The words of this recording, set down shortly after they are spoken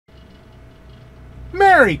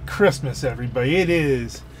Merry Christmas, everybody. It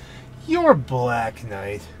is your Black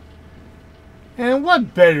Knight. And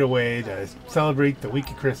what better way to celebrate the week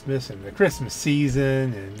of Christmas and the Christmas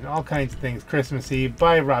season and all kinds of things Christmas Eve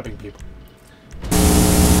by robbing people.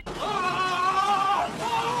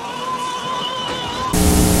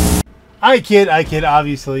 I kid,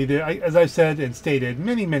 obviously. As I've said and stated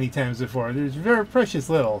many times before, there's very precious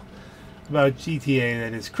little about GTA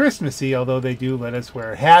that is Christmassy, although they do let us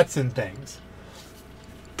wear hats and things.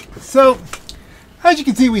 So, as you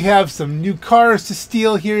can see, we have some new cars to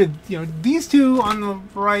steal here. You know, these two on the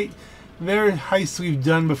right, they're heists we've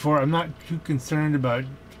done before. I'm not too concerned about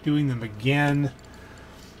doing them again.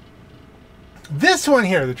 This one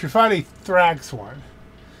here, the Trifade Thrax one,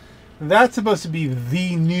 that's supposed to be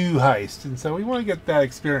the new heist, and so we want to get that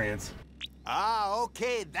experience. Ah,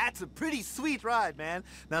 okay, that's a pretty sweet ride, man.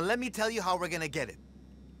 Now let me tell you how we're gonna get it.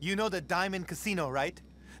 You know the Diamond Casino, right?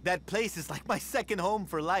 That place is like my second home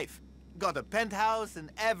for life. Got a penthouse and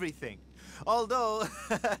everything. Although,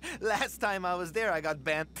 last time I was there, I got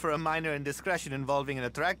banned for a minor indiscretion involving an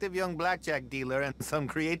attractive young blackjack dealer and some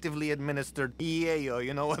creatively administered EAO.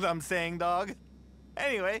 You know what I'm saying, dog?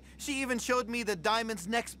 Anyway, she even showed me the Diamond's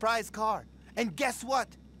next prize car. And guess what?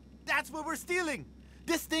 That's what we're stealing.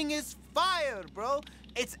 This thing is fire, bro.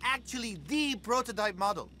 It's actually the prototype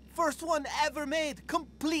model. First one ever made.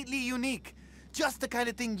 Completely unique. Just the kind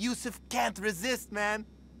of thing Yusuf can't resist, man.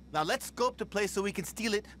 Now let's scope the place so we can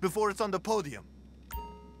steal it before it's on the podium.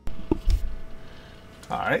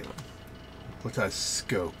 Alright. What's our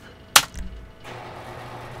scope?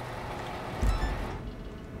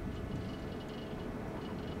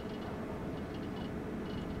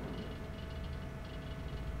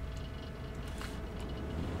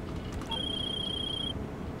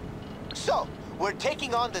 So, we're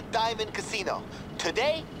taking on the Diamond Casino.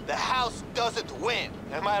 Today, the house doesn't win.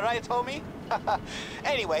 Am I right, homie?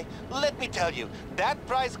 Anyway, let me tell you, that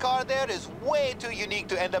prize car there is way too unique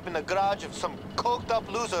to end up in the garage of some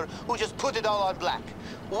coked-up loser who just put it all on black.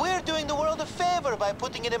 We're doing the world a favor by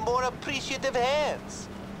putting it in more appreciative hands.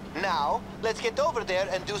 Now, let's get over there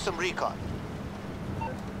and do some recon.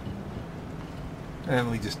 And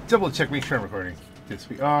let me just double check, make sure I'm recording. Yes,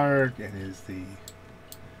 we are, and is the...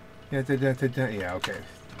 Yeah, okay.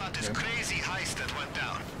 About this crazy heist that went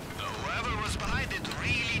down. Whoever was behind it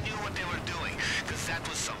really knew what they were doing, because that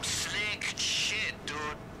was some slick shit, dude.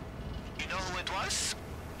 You know who it was?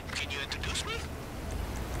 Can you introduce me?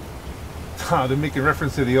 They're making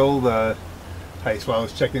reference to the old heist while I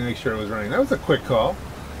was checking to make sure it was running. That was a quick call.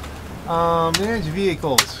 Manage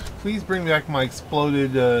vehicles. Please bring back my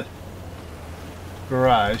exploded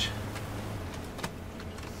garage.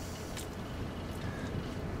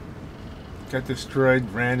 Got destroyed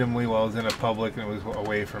randomly while I was in a public and it was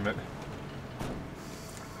away from it.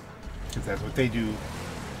 Because that's what they do.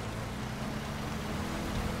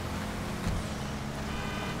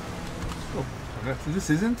 Oh, this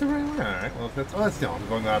isn't the right one? Alright, well, that's the one. I'm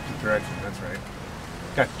going the opposite direction, that's right.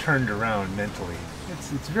 Got turned around mentally. It's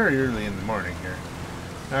very early in the morning here.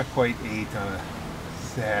 Not quite 8 on a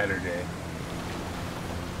Saturday.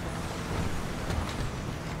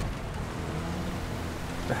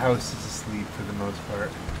 The house is asleep for the most part.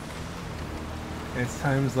 And it's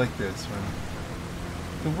times like this when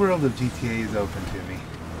the world of GTA is open to me.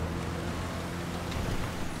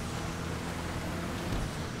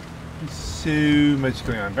 There's so much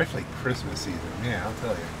going on, especially Christmas season. Yeah, I'll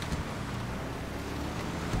tell you.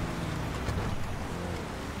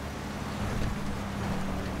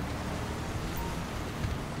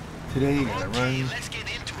 Today you gotta run. Let's get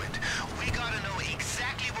into it. We gotta know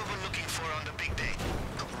exactly what we're looking for on the big day.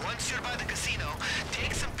 Once you're by the casino,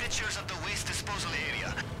 take some pictures of the waste disposal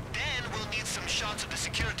area. Then we'll need some shots of the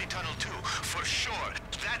security tunnel too, for sure.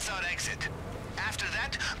 That's our exit. After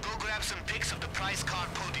that, go grab some pics of the prize car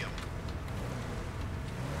podium.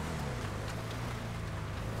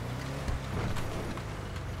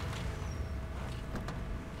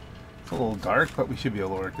 It's a little dark, but we should be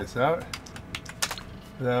able to work this out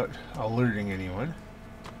without alerting anyone.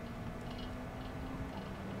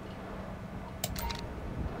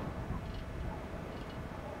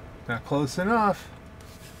 Not close enough.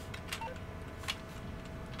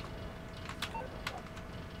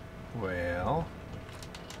 Well.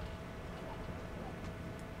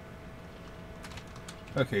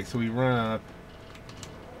 Okay, so we run up.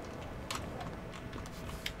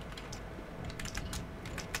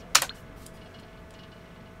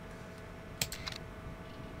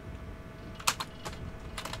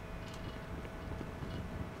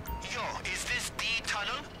 Yo, is this the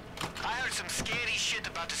tunnel? I heard some scary shit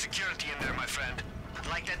about the security in there, my friend.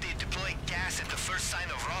 Like that they deploy gas at the first sign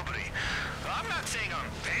of robbery. I'm not saying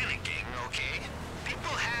okay?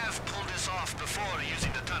 People have pulled this off before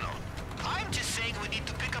using the tunnel. I'm just saying we need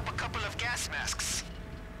to pick up a couple of gas masks.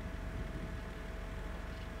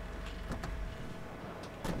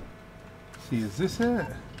 See, is this it?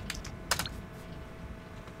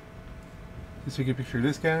 Just so we get a picture of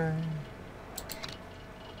this guy.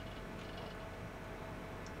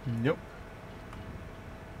 Nope.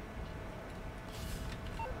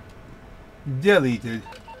 Deleted.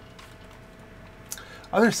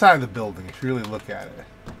 Other side of the building, if you really look at it.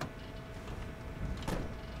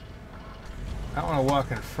 I don't want to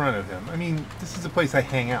walk in front of him. I mean, this is a place I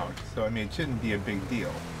hang out, so I mean, it shouldn't be a big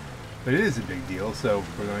deal. But it is a big deal, so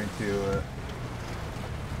we're going to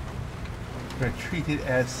treat it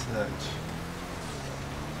as such.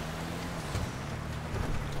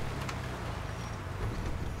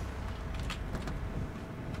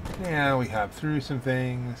 Yeah, we hop through some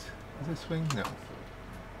things. Does this swing? No.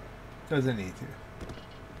 Doesn't need to.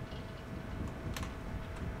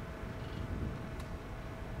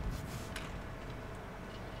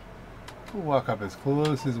 We'll walk up as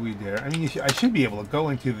close as we dare. I mean, I should be able to go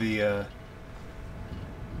into the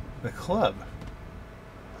club.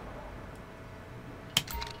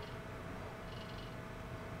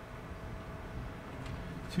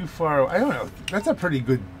 Too far. I don't know. That's a pretty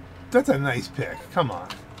good. That's a nice pick. Come on.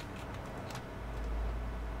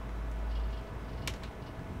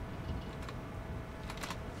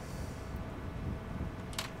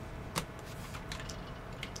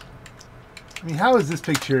 I mean, how is this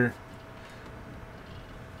picture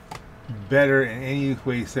better in any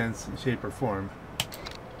way, sense, shape, or form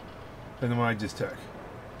than the one I just took?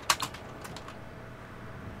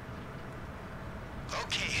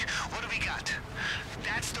 Okay, what do we got?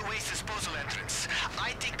 That's the waste disposal entrance.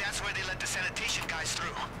 I think that's where they let the sanitation guys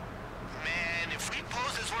through. Man, if we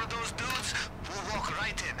pose as one of those dudes, we'll walk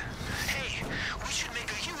right in. Hey, we should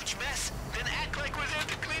make a huge mess, then act like we're there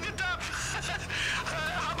to clean it up.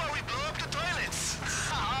 How about we blow up the toilets?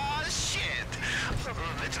 Ah, shit.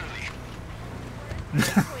 Literally.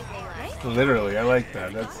 Literally, I like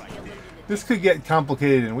that. This could get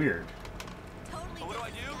complicated and weird. What do I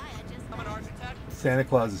do? I'm an architect. Santa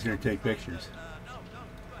Claus is here to take pictures. No,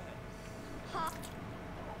 go ahead.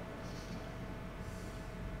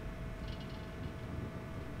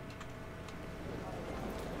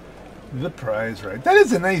 The prize right. That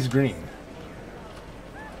is a nice green.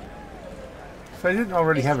 If I didn't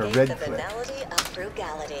already have a red the clip. banality of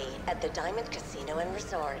frugality at the Diamond Casino and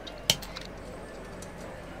Resort.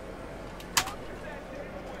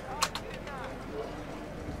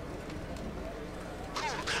 Cool,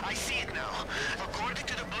 I see it now. According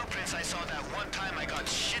to the blueprints I saw that one time I got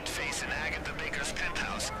shit-faced in Agatha Baker's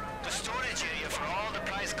penthouse. The storage area for all the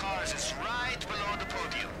prize cars is right below the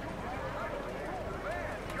podium.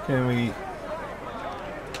 Can we?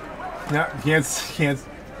 No, can't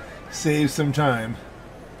save some time.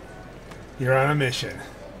 You're on a mission.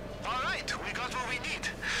 All right, we got what we need.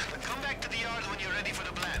 Come back to the yard when you're ready for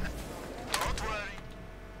the plan. Don't worry.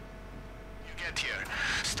 You get here,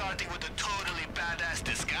 starting with the totally badass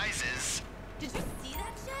disguises. Did you see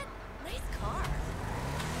that shit? Nice car.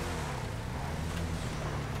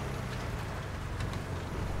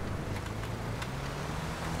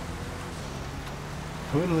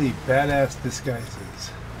 Totally badass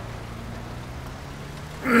disguises.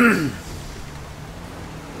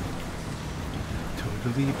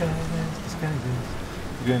 Totally badass disguises.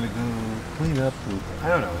 We're gonna go clean up poop. I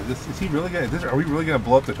don't know. Is he really gonna? Are we really gonna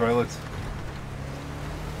blow up the toilets?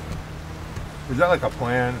 Is that like a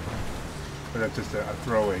plan, or that's just a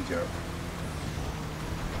throwaway joke?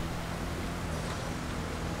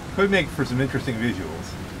 Could make for some interesting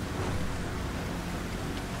visuals.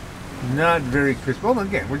 Not very Christmas. Well,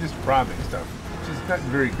 again, we're just robbing stuff. It's just not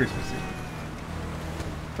very Christmassy.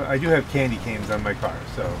 But I do have candy canes on my car,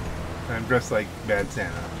 so I'm dressed like Bad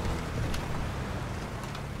Santa.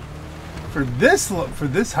 For this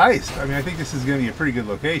heist, I mean, I think this is going to be a pretty good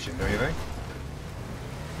location, don't you think?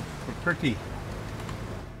 We're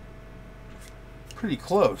pretty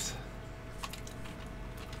close.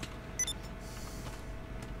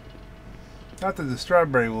 Not that the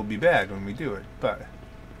strawberry will be bad when we do it, but.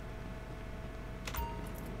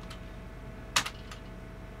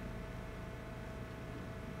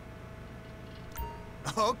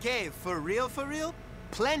 Okay, for real?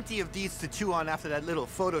 Plenty of these to chew on after that little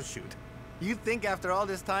photo shoot. You think after all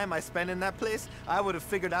this time I spent in that place, I would have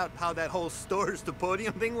figured out how that whole stores to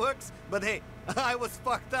podium thing works? But hey, I was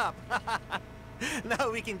fucked up.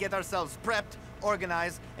 Now we can get ourselves prepped,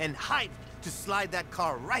 organized, and hyped to slide that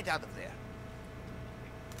car right out of there.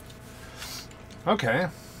 Okay.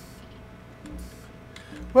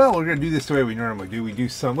 Well, we're going to do this the way we normally do.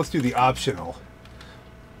 Let's do the optional.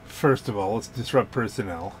 First of all, let's disrupt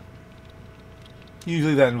personnel.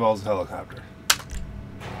 Usually that involves a helicopter.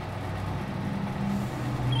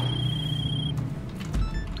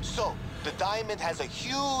 So, the Diamond has a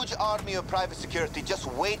huge army of private security just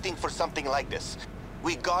waiting for something like this.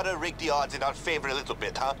 We gotta rig the odds in our favor a little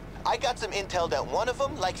bit, huh? I got some intel that one of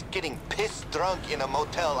them likes getting pissed drunk in a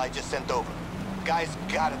motel I just sent over. Guy's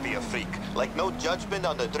gotta be a freak. Like, no judgment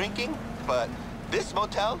on the drinking, but this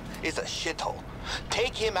motel is a shithole.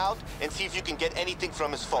 Take him out and see if you can get anything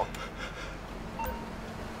from his phone.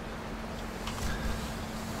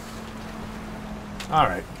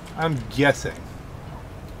 Alright, I'm guessing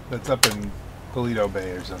that's up in Toledo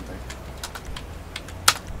Bay or something.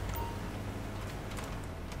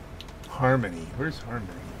 Harmony. Where's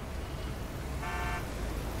Harmony?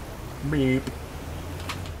 Beep.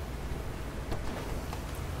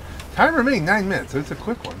 Time remaining 9 minutes, so it's a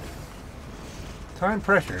quick one. Time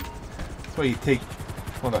pressured. That's why you take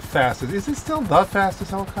one of the fastest. Is it still the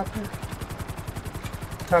fastest helicopter?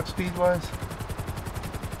 Top speed wise?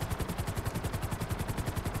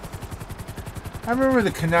 I remember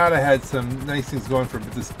the Canada had some nice things going for it,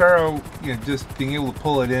 but the Sparrow, you know, just being able to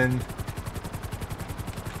pull it in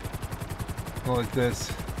like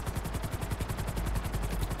this,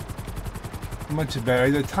 much better.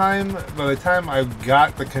 By the time I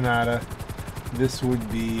got the Canada, this would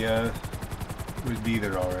be there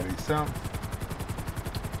already. So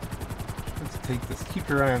let's take this. Keep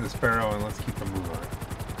your eye on the Sparrow and let's keep a move on it.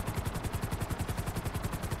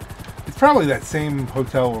 It's probably that same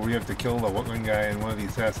hotel where we have to kill the one guy in one of the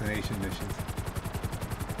assassination missions,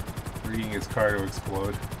 reading his car to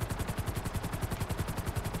explode.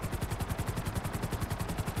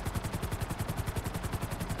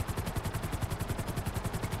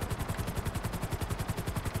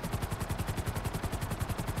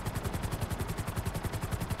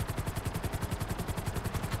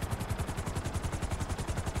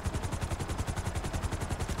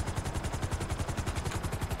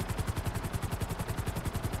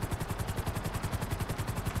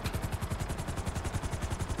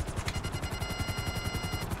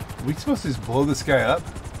 Are we supposed to just blow this guy up?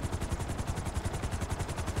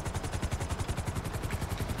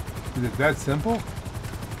 Is it that simple?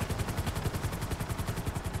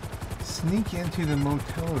 Sneak into the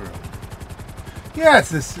motel room. Yeah, it's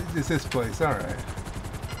this place. All right.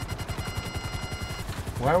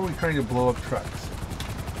 Why are we trying to blow up trucks?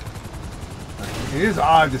 It is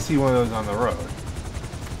odd to see one of those on the road.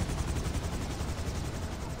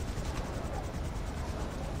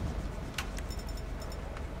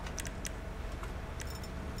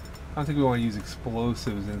 I don't think we want to use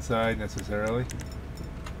explosives inside necessarily.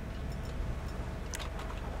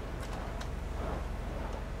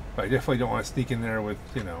 But I definitely don't want to sneak in there with,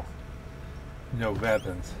 you know, no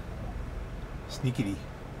weapons. Sneakity.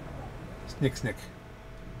 Snick snick.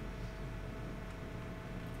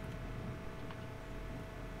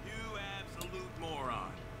 You absolute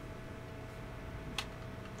moron.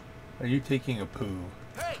 Are you taking a poo?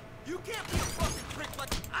 Hey, you can't be a fucking prick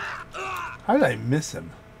like... How did I miss him?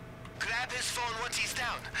 Grab his phone once he's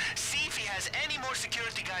down. See if he has any more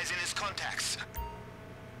security guys in his contacts.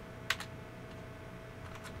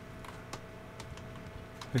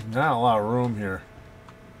 There's not a lot of room here.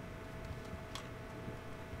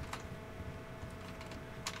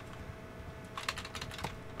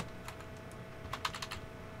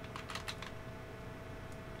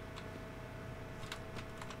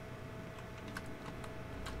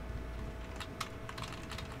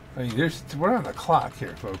 I mean, we're on the clock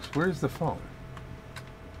here, folks. Where's the phone?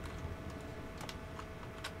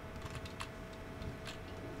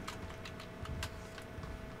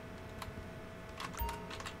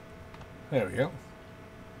 There we go.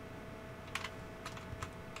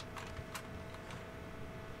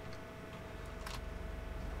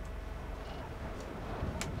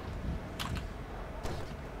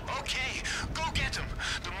 Okay, go get him.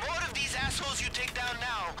 The more of these assholes you take down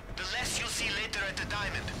now, the less you'll see later at the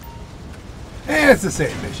Diamond. And it's the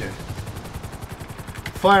same mission.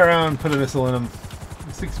 Fly around, put a missile in them.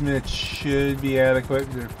 6 minutes should be adequate.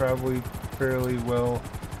 They're probably fairly well.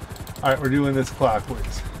 Alright, we're doing this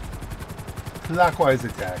clockwise. Clockwise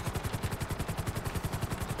attack.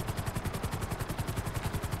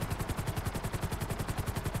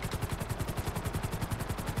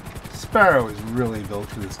 Sparrow is really built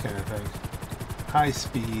for this kind of thing. High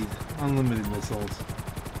speed, unlimited missiles.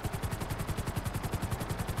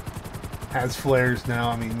 Has flares now.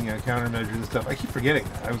 I mean, you know, countermeasures and stuff. I keep forgetting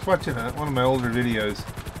that. I was watching one of my older videos.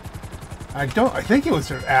 I think it was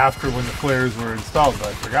after when the flares were installed, but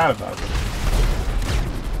I forgot about them.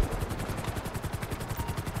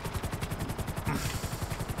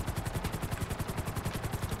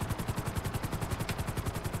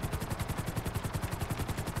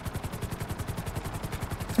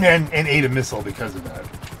 And ate a missile because of that.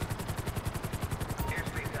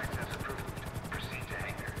 Airspace access approved. Proceed to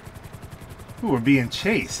hangar. Ooh, we're being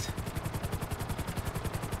chased.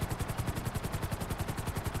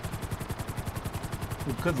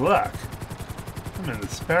 Well, good luck. I'm in the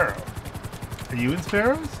Sparrow. Are you in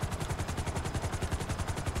Sparrows?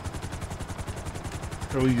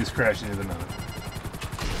 Or are we just crashing into the mountain?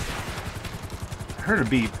 I heard a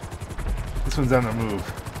beep. This one's on the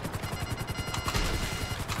move.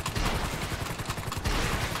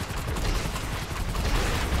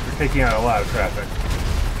 We're taking out a lot of traffic.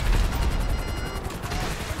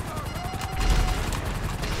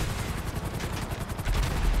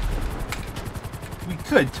 We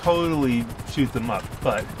could totally shoot them up,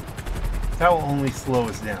 but that will only slow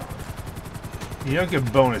us down. You don't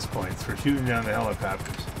get bonus points for shooting down the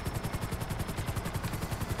helicopters.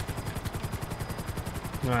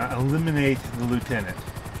 Eliminate the lieutenant.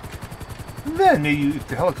 And then maybe if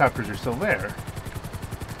the helicopters are still there,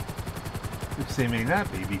 which they may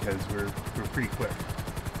not be because we're pretty quick.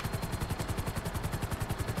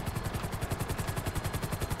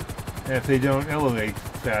 And if they don't elevate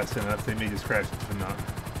fast enough, they may just crash into the mountain.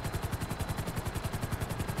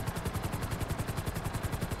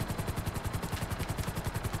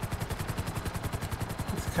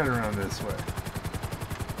 Let's cut around this way.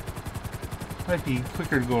 Might be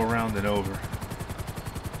quicker to go around than over.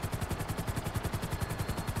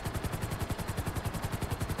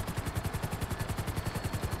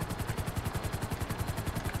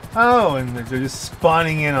 Oh, and they're just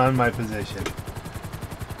spawning in on my position.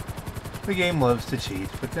 The game loves to cheat,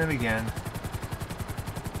 but then again,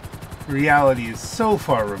 reality is so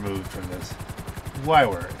far removed from this. Why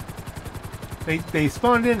worry? They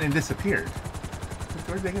spawned in and disappeared.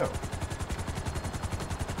 Where'd they go?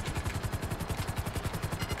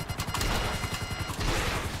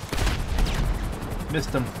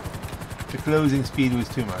 Missed them. The closing speed was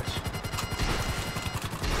too much.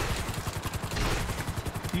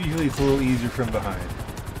 Usually it's a little easier from behind.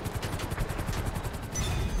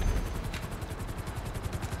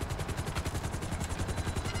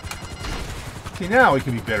 Okay, now we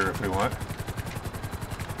can be better if we want.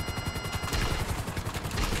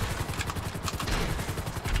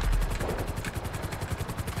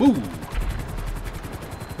 Ooh!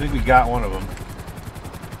 I think we got one of them.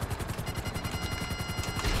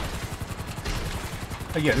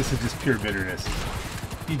 Again, this is just pure bitterness.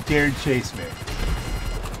 You dared chase me.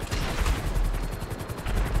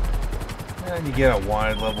 And you get a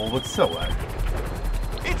wanted level, but so what?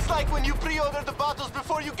 It's like when you pre-order the bottles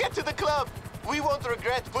before you get to the club. We won't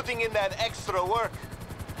regret putting in that extra work.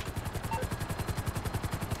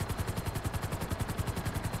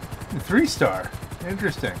 3-star.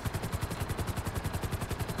 Interesting.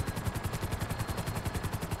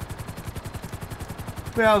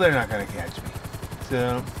 Well, they're not going to catch me.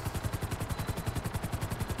 So...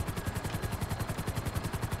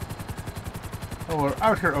 oh, we're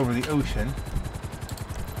out here over the ocean.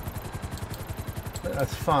 Let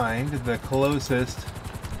us find the closest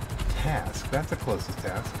task. That's the closest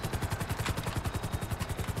task.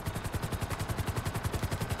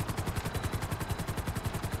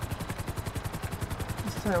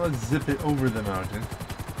 This time let's zip it over the mountain.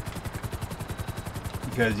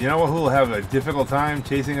 Because you know who will have a difficult time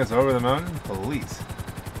chasing us over the mountain? Police.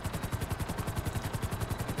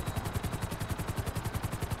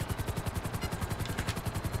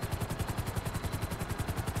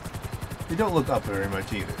 They don't look up very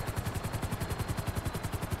much either.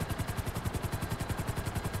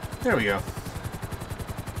 There we go.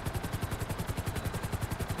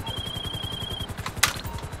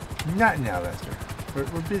 Not now, Lester.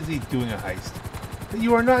 We're busy doing a heist that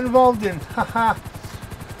you are not involved in. Haha.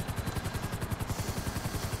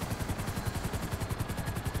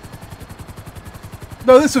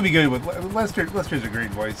 No, this would be good with Lester. Lester's a great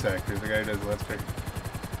voice actor. The guy who does Lester.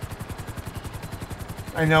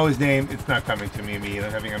 I know his name. It's not coming to me immediately.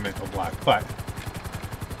 I'm having a mental block, but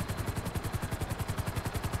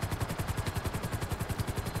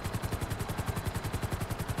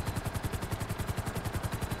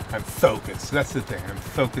I'm focused. That's the thing. I'm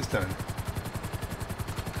focused on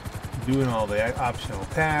doing all the optional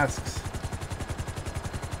tasks.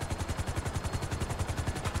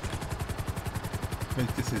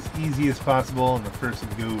 Make this as easy as possible on the first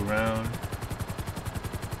go around.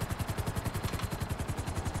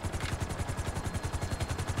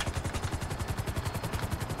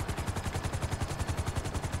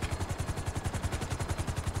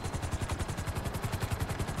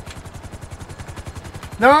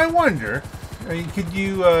 Now I wonder, I mean, could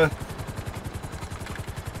you,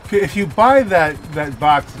 if you buy that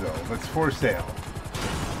box though, that's for sale,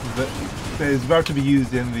 that is about to be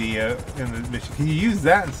used in the mission. Can you use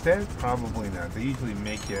that instead? Probably not. They usually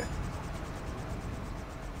make you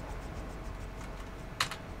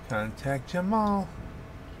contact Jamal.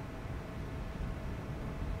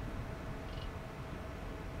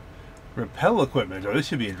 Rappel equipment. Oh, this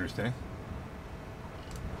should be interesting.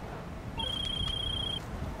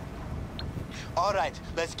 All right,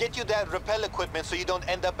 let's get you that rappel equipment so you don't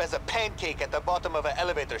end up as a pancake at the bottom of an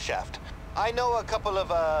elevator shaft. I know a couple of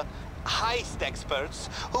heist experts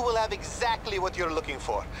who will have exactly what you're looking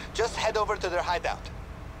for. Just head over to their hideout.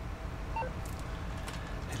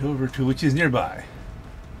 Head over to which is nearby.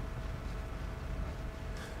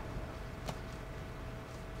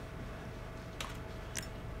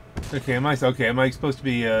 Okay, am I supposed to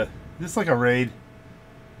be is this like a raid?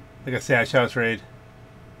 Like a stash house raid?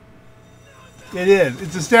 It is.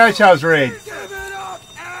 It's a stash house raid.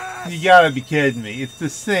 You gotta be kidding me. It's the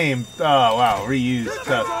same. Oh wow, reused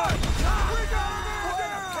stuff.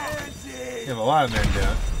 You have a lot of men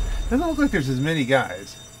down. Doesn't look like there's as many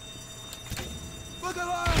guys. Look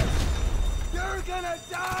alive! You're gonna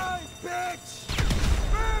die, bitch!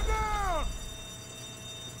 Man down!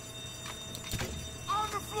 On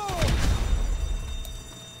the floor!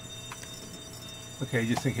 Okay,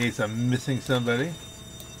 just in case I'm missing somebody.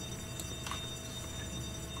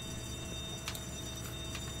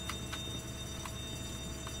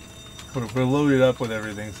 We're loaded up with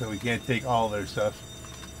everything, so we can't take all their stuff.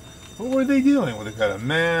 What were they doing? Well, they've got a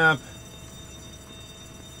map.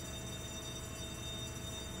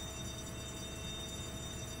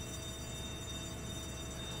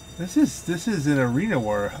 This is an arena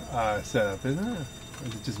war setup, isn't it? Or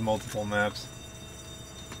is it just multiple maps?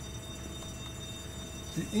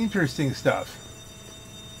 It's interesting stuff.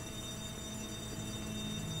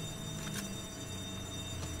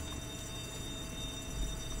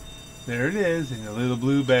 There it is in the little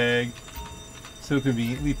blue bag. So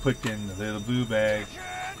conveniently put in the little blue bag.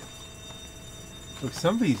 Look,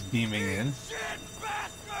 somebody's beaming in.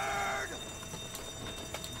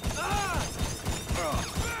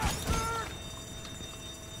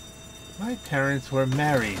 My parents were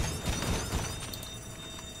married.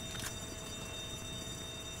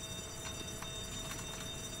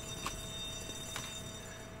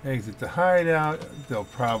 Exit the hideout. There'll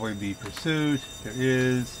probably be pursuit. There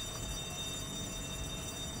is.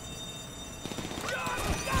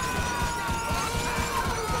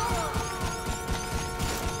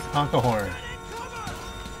 Honk a horn.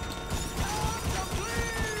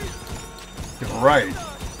 You're right.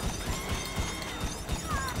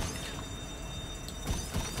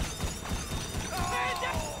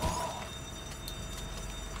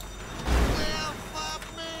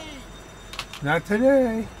 Not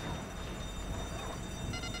today.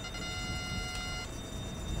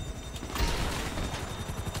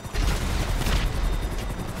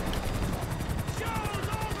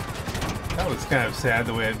 That was kind of sad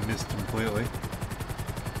the way I missed completely.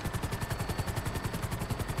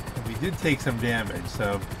 And we did take some damage,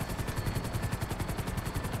 so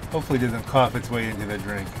hopefully it doesn't cough its way into the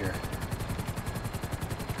drink here.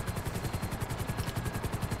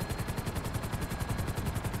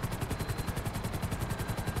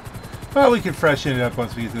 Well, we can freshen it up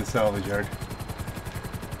once we get to the salvage yard.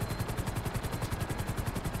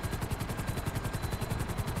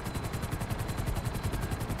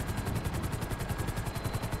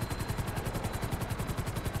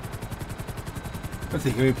 Let's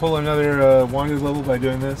see, can we pull another wanted level by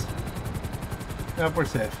doing this? Nope, we're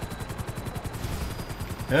safe.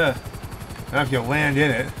 Yeah. Now if you land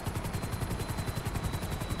in it.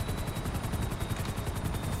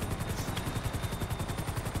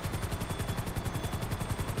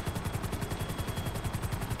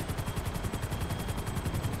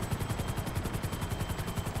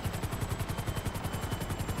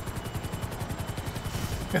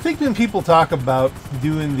 I think when people talk about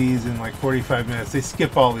doing these in like 45 minutes, they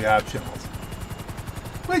skip all the optionals.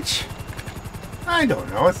 Which, I don't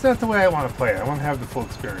know. It's not the way I want to play it. I want to have the full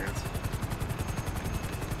experience.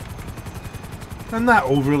 I'm not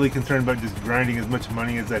overly concerned about just grinding as much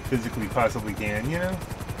money as I physically possibly can, you know?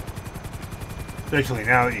 Especially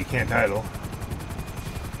now that you can't idle.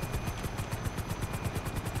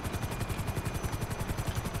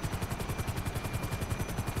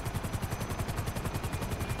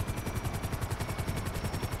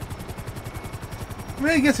 I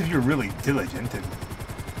mean, I guess if you're really diligent and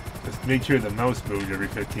just made sure the mouse moved every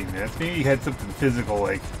 15 minutes, maybe you had something physical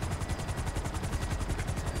like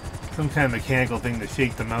some kind of mechanical thing to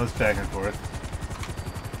shake the mouse back and forth.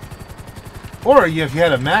 Or if you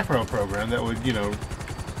had a macro program that would, you know,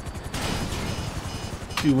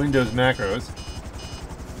 do Windows macros.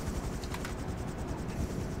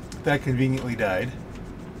 that conveniently died.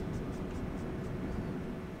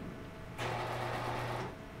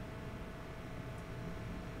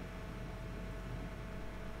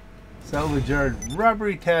 Salvage yard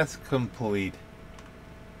robbery task complete.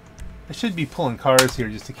 I should be pulling cars here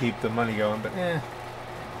just to keep the money going, but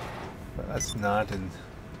but that's not. And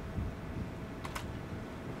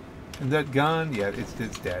that gone? Yeah,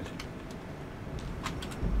 it's dead.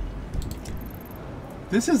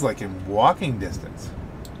 This is like in walking distance.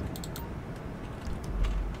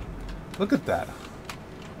 Look at that.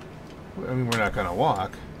 I mean, we're not gonna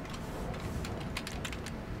walk.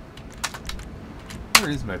 Where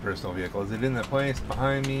is my personal vehicle? Is it in that place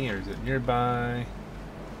behind me, or is it nearby?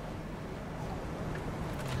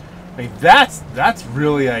 I mean, that's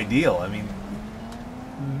really ideal. I mean,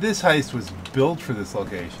 this heist was built for this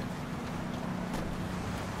location.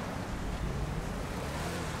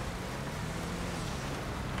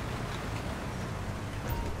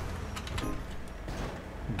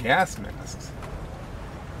 Gas masks.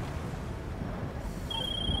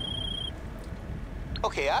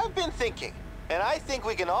 Okay, I've been thinking, and I think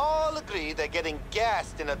we can all agree that getting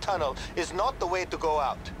gassed in a tunnel is not the way to go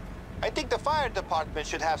out. I think the fire department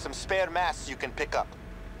should have some spare masks you can pick up.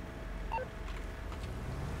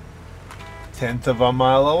 1/10 of a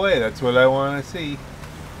mile away. That's what I want to see.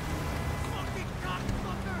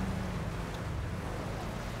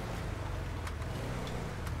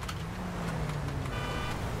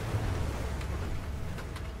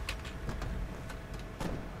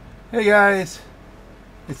 Hey guys,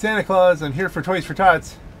 it's Santa Claus. I'm here for Toys for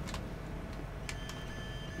Tots.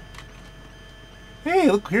 Hey,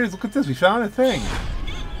 look at this. We found a thing.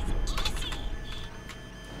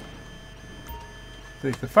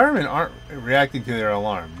 The firemen aren't reacting to their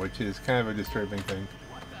alarm, which is kind of a disturbing thing.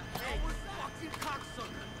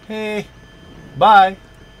 Hey, bye.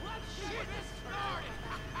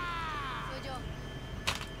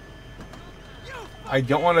 I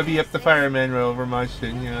don't want to be up the firemen over much,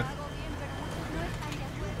 and you know.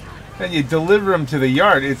 And you deliver them to the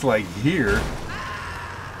yard, it's like here.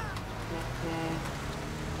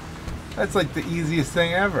 That's like the easiest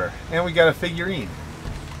thing ever. And we got a figurine.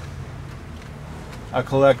 A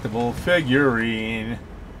collectible figurine.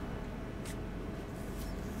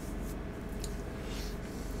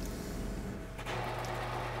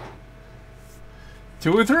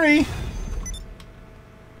 Two or three.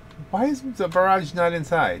 Why is the barrage not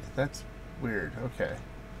inside? That's weird. Okay.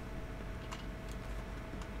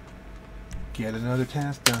 Get another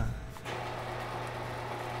task done.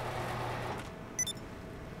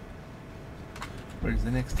 Where's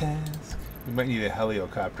the next task? We might need a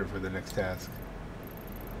helicopter for the next task.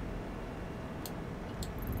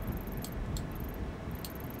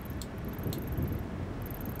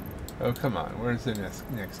 Oh, come on. Where's the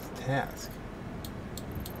next task?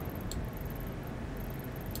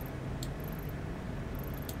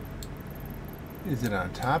 Is it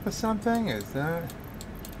on top of something? Is that...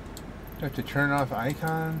 Do I have to turn off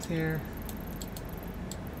icons here?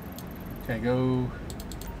 Can I go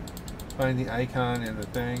find the icon in the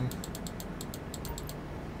thing?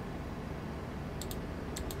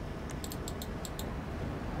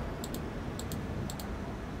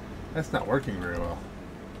 That's not working very well.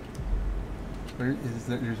 Where is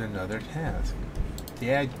that? There's another task.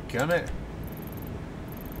 Dadgummit.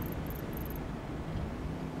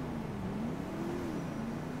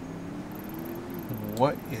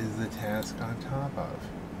 What is the task on top of?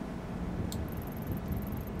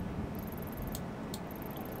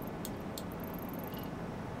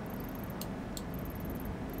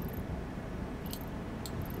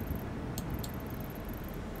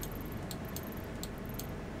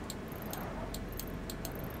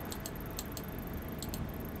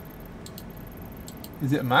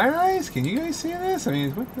 Is it my eyes? Can you guys see this? I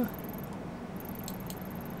mean, what the...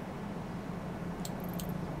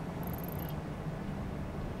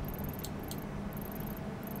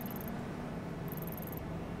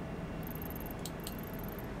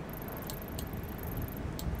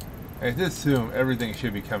 I just assume everything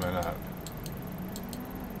should be coming up.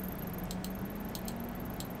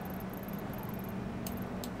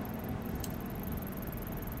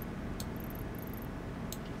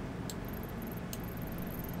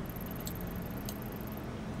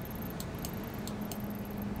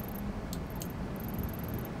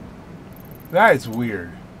 That is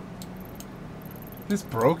weird. Is this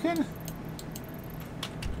broken?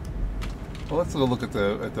 Well, let's go look at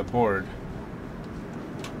the board.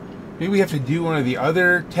 Maybe we have to do one of the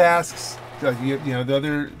other tasks, you know, the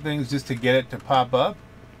other things just to get it to pop up.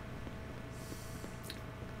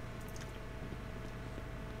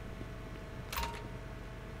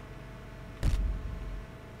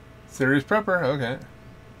 Serious prepper, okay.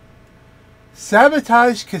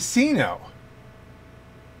 Sabotage casino.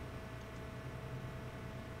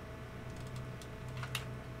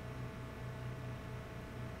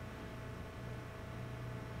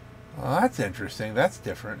 Well, that's interesting. That's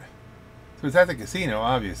different. So it's at the casino,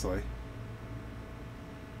 obviously.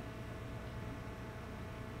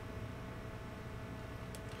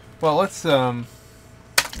 Well, let's do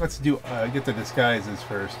get the disguises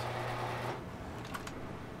first.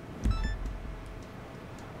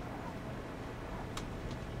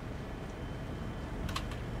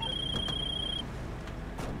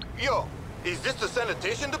 Yo, is this the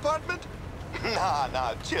sanitation department?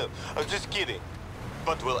 Nah, chill. I'm just kidding.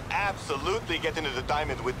 But we'll absolutely get into the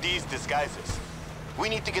diamond with these disguises. We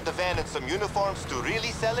need to get the van and some uniforms to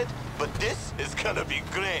really sell it, but this is gonna be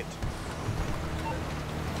great.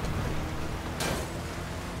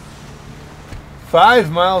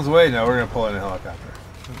 "5 miles away." Now we're gonna pull in a helicopter.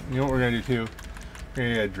 You know what we're gonna do too? We're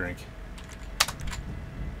gonna get a drink.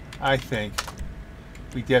 I think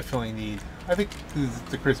we definitely need. I think this is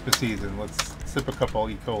the Christmas season. Let's sip a couple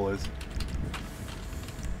E-Colas.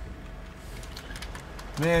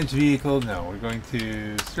 Managed vehicle. No, we're going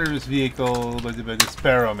to service vehicle. But the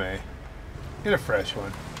Sparrow may get a fresh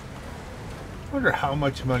one. I wonder how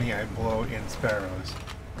much money I blow in Sparrows.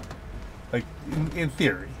 Like in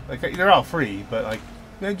theory, like they're all free, but like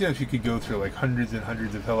imagine if you could go through like hundreds and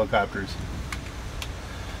hundreds of helicopters,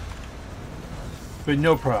 but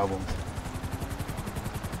no problem.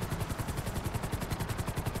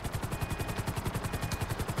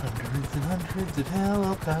 Hundreds and hundreds of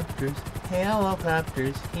helicopters,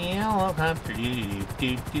 helicopters,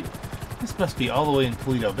 helicopters. This must be all the way in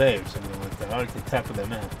Toledo Bay or something like that. I like the top of the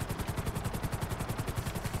map.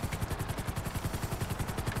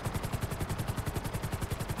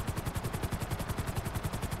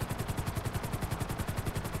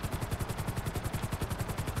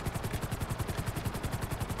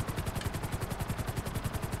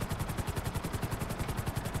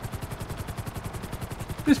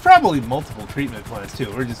 There's probably multiple treatment plants too.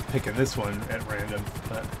 We're just picking this one at random.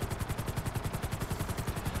 But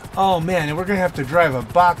oh man, and we're gonna have to drive a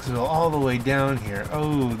Boxville all the way down here.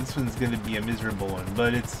 Oh, this one's gonna be a miserable one,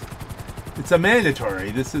 but it's a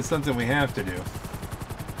mandatory. This is something we have to do.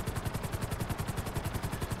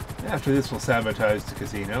 After this, we'll sabotage the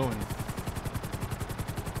casino and.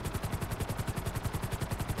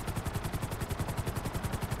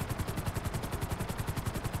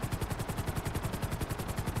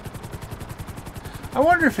 I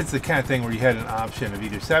wonder if it's the kind of thing where you had an option of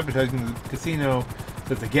either sabotaging the casino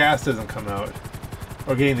so that the gas doesn't come out,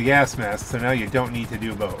 or getting the gas mask, so now you don't need to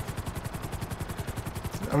do both.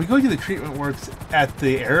 Are we going to the treatment works at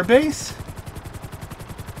the airbase?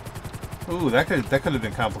 Ooh, that could have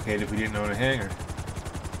been complicated if we didn't own a hangar.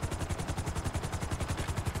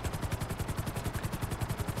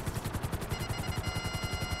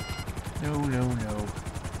 No.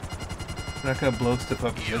 We're not gonna blow stuff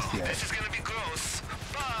up just yet. This is gonna be gross,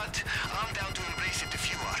 but I'm down to embrace it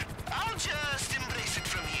if you are. I'll just embrace it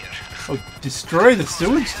from here. Oh, destroy the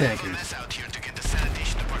sewage tankers. Mess out here to get the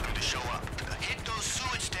sanitation department to show up. Hit those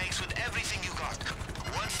sewage tanks with everything you got.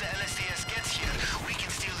 Once the LSDS gets here, we can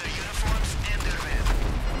steal their uniforms and their van.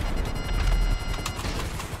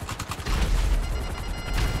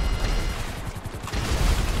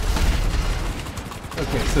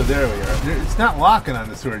 Okay, so there we are. It's not locking on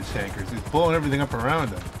the storage tankers. It's blowing everything up around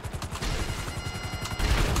them.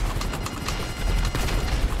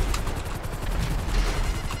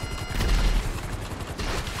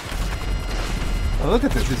 Oh, look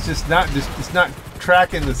at this. It's just not it's not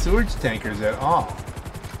tracking the sewage tankers at all.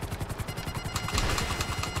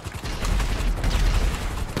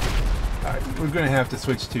 All right, we're going to have to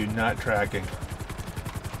switch to not tracking.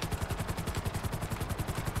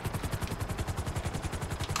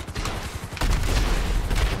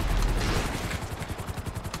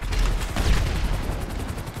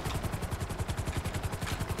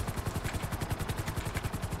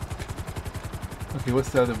 Okay, what's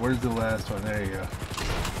the other? Where's the last one? There you go.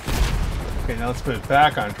 Okay, now let's put it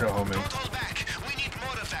back on trail homing. Don't hold back. We need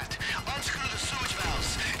more of that. Unscrew the sewage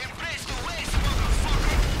valves. Embrace the waste,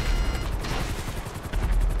 motherfucker.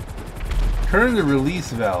 Turn the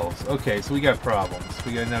release valves. Okay, so we got problems.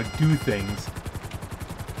 We gotta now do things.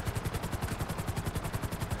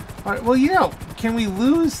 Alright, well, you know, can we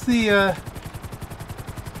lose the,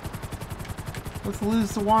 let's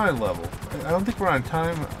lose the water level. I don't think we're on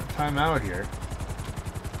time out here.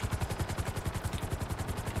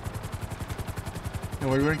 No,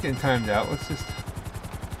 we weren't getting timed out. Let's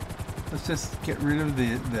just get rid of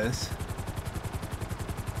this.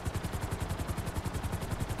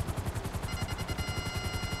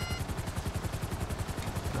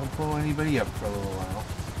 Don't blow anybody up for a little while.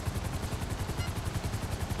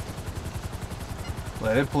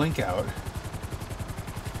 Let it blink out.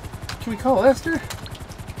 Can we call Lester?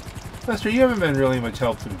 Lester, you haven't been really much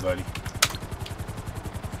help to me, buddy.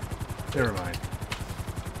 Never mind.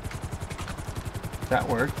 That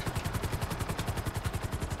worked.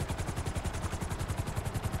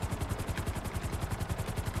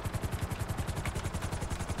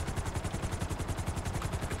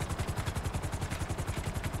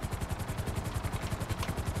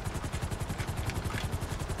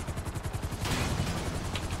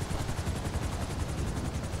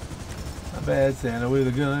 Not bad, Santa with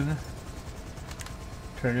a gun.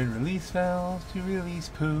 Turning release valves to release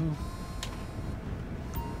poo.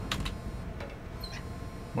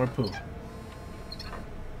 More poo.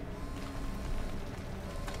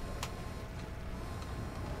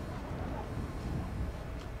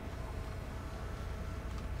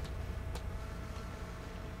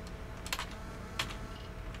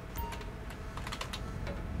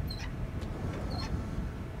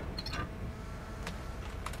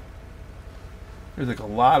 There's like a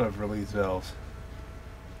lot of release valves.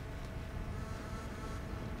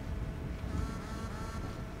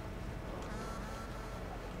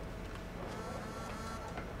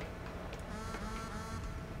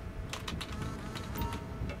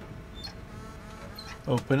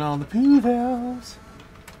 Open all the poo valves.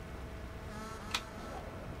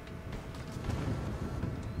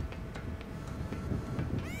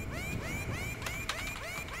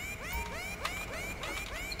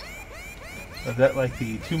 Is that like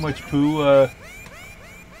the too much poo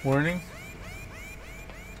warning?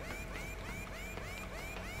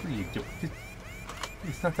 What are you doing?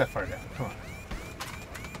 It's not that far down. Come on.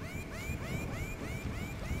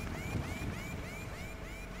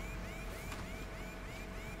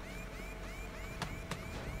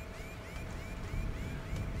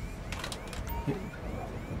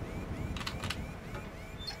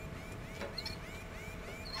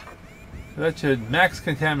 That should max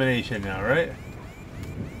contamination now, right?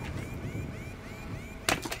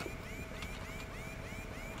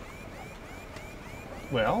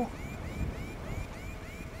 Well,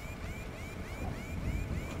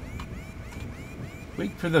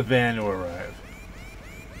 wait for the van to arrive.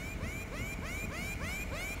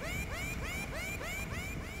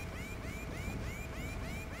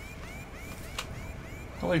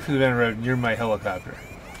 I'll wait for the van to arrive near my helicopter.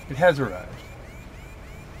 It has arrived.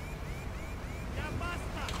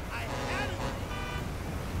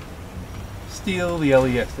 Steal the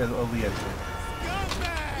LES.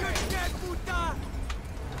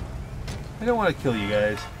 I don't want to kill you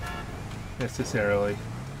guys necessarily.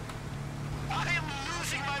 I am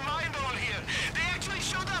losing my mind over here. They actually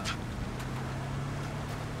showed up.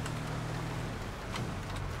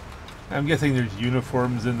 I'm guessing there's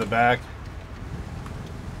uniforms in the back.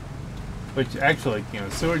 Which actually, you know,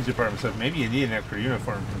 sewage department stuff, maybe you need an extra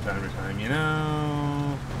uniform from time to time, you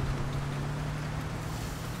know?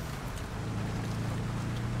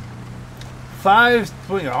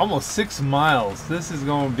 Almost 6 miles. This is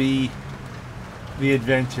going to be the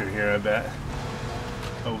adventure here, I bet.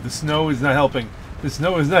 Oh, the snow is not helping. The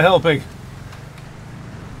snow is not helping.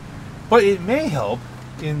 But it may help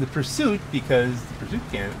in the pursuit, because the pursuit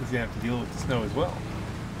is going to have to deal with the snow as well.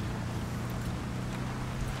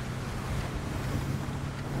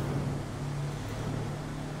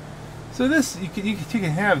 So this, you can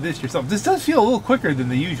have this yourself. This does feel a little quicker than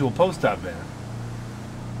the usual post-op van.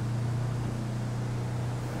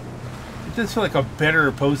 It does feel like a better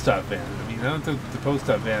post-op van. I mean, I don't think the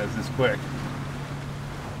post-op van is this quick.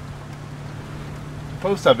 The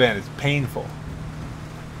post-op van is painful.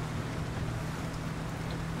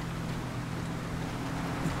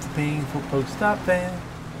 It's a painful post-op van.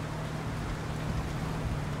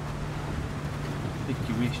 Think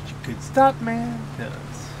you wished you could stop, man? No.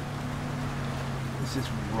 Let's just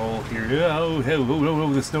roll here. Oh,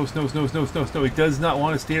 the snow. It does not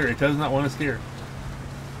want to steer. It does not want to steer.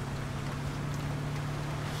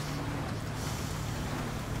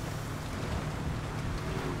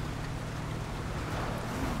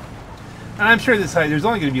 And I'm sure this height, there's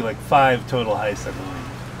only going to be like 5 total heists, I believe.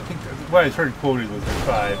 I think what I heard quoted was like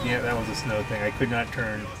 5. Yeah, that was a snow thing. I could not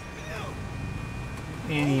turn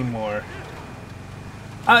anymore.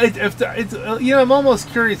 You know, I'm almost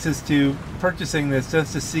curious as to purchasing this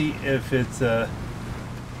just to see if it's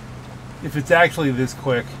actually this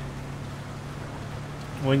quick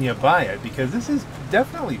when you buy it, because this is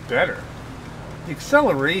definitely better. The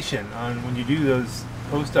acceleration on when you do those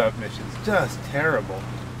post-op missions, just terrible.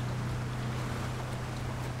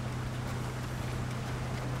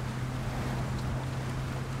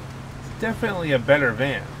 definitely a better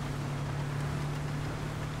van.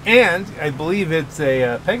 And I believe it's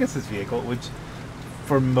a Pegasus vehicle, which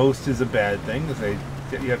for most is a bad thing, because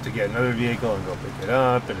you have to get another vehicle and go pick it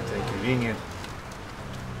up, and it's inconvenient.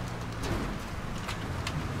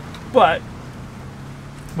 But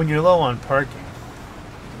when you're low on parking,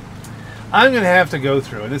 I'm going to have to go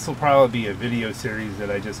through, and this will probably be a video series that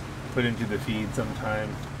I just put into the feed sometime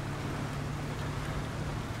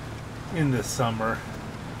in the summer.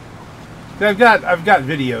 I've got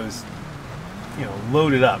videos, you know,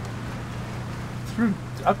 loaded up through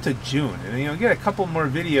up to June, and you know, get a couple more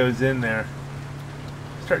videos in there.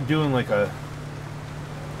 Start doing like a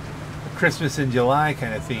Christmas in July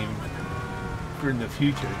kind of theme for the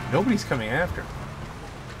future. Nobody's coming after me,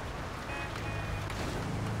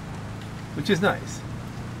 which is nice.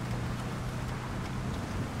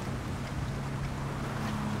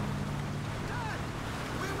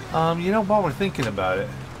 You know, while we're thinking about it,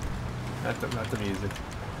 not the music.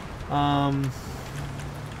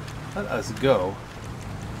 Let us go.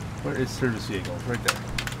 Where is service vehicle? Right there.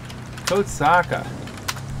 Kotsaka.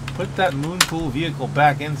 Put that Moonpool vehicle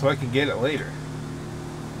back in so I can get it later.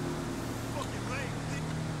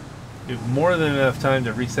 You have more than enough time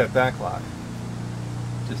to reset backlog.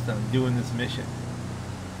 Just doing this mission.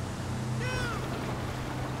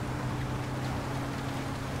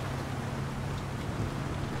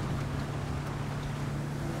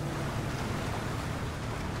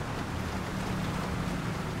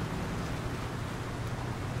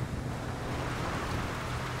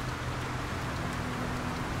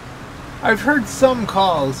 I've heard some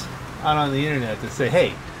calls out on the internet to say,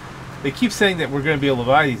 hey, they keep saying that we're going to be able to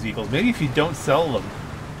buy these vehicles. Maybe if you don't sell them,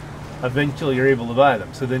 eventually you're able to buy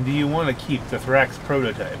them. So then do you want to keep the Thrax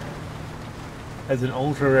prototype as an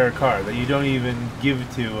ultra rare car that you don't even give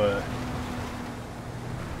to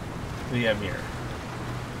the Emir?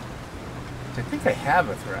 Which I think I have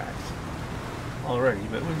a Thrax already,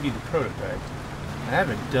 but it wouldn't be the prototype. I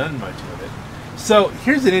haven't done much with it. So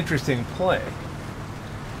here's an interesting play.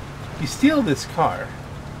 You steal this car,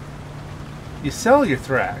 you sell your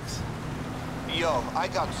Thrax. Yo, I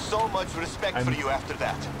got so much respect for you after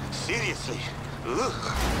that. Seriously.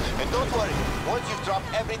 Ugh. And don't worry, once you've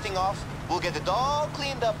dropped everything off, we'll get it all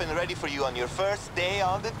cleaned up and ready for you on your first day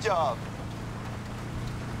on the job.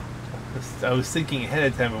 I was thinking ahead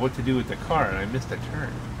of time of what to do with the car, and I missed a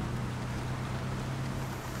turn.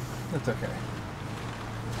 That's okay.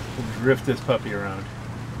 We'll drift this puppy around.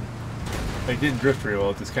 I didn't drift very well.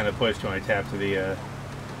 It just kind of pushed when I tapped the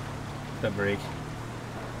brake.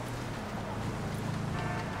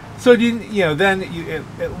 So you know, then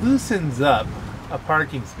it loosens up a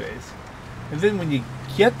parking space, and then when you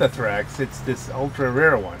get the Thrax, it's this ultra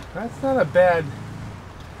rare one. That's not a bad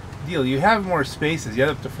deal. You have more spaces. You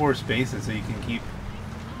have up to 4 spaces, so you can keep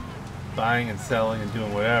buying and selling and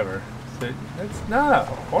doing whatever. So that's not a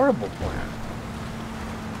horrible plan.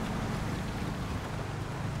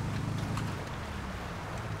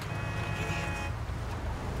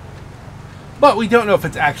 But we don't know if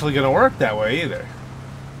it's actually going to work that way either.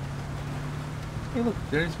 Hey, look,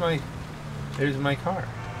 there's my car.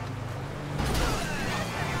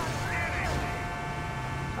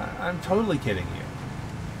 I'm totally kidding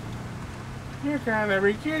you. You're gotta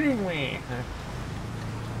be kidding me.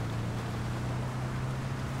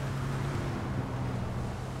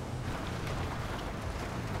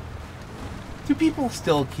 Do people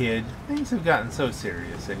still kid? Things have gotten so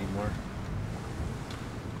serious anymore.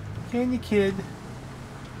 Can you kid?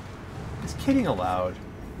 Is kidding allowed?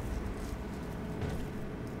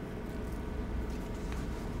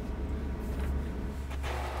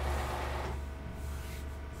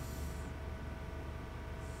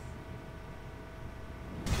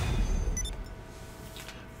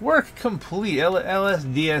 Work complete.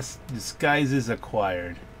 LSDS disguises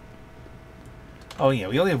acquired. Oh yeah,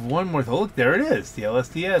 we only have one more. Oh, look, there it is. The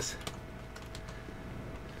LSDS.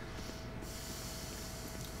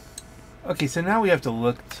 Okay, so now we have to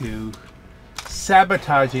look to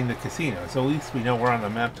sabotaging the casino. So at least we know we're on the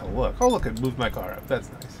map to look. Oh, look, it moved my car up.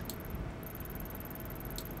 That's nice.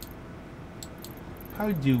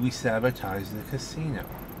 How do we sabotage the casino?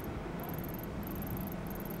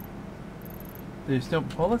 There's no...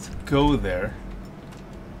 Well, let's go there.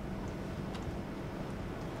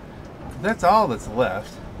 That's all that's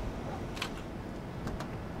left.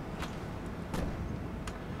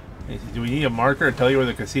 Do we need a marker to tell you where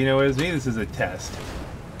the casino is? Maybe this is a test.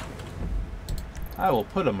 I will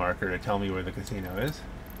put a marker to tell me where the casino is.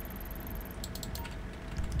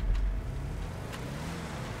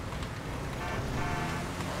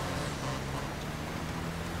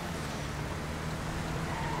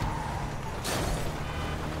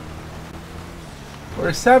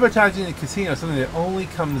 Or sabotaging the casino is something that only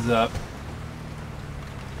comes up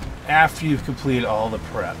after you've completed all the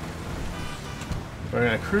prep. We're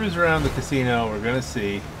going to cruise around the casino, we're going to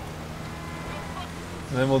see.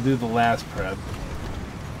 And then we'll do the last prep.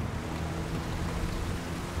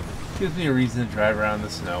 Gives me a reason to drive around the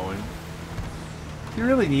snow. And you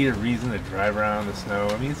really need a reason to drive around the snow.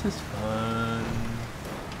 I mean, it's just fun.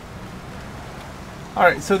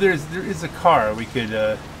 Alright, so there is a car we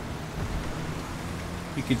could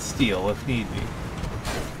steal if need be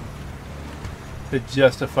to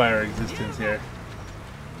justify our existence here.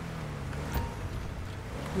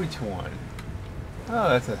 Which one?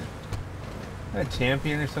 Oh, that's a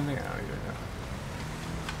champion or something? I don't even know.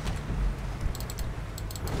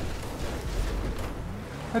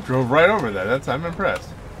 I drove right over that. I'm impressed.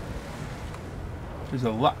 There's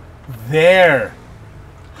a lot there.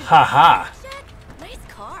 Haha. Nice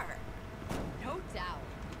car. No doubt.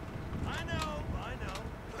 I know.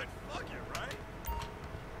 But fuck it, right?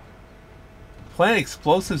 Plant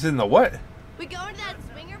explosives in the what? We going to that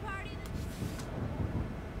swinger party?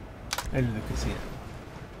 Into the casino.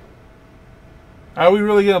 Are we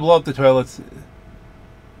really gonna blow up the toilets?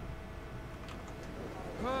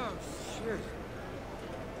 Oh shit!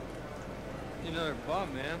 Another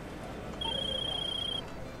bomb, man.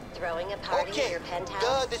 Throwing a party Okay, in your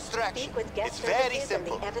penthouse? the distraction. Speak with guest It's very witnesses and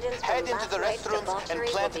simple. the evidence Head from into the last night's restrooms and debauchery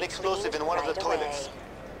plant will an be explosive in cleaned one of the right toilets. away.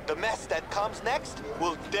 The mess that comes next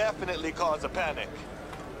will definitely cause a panic.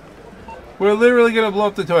 We're literally gonna blow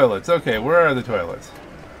up the toilets. Okay, where are the toilets?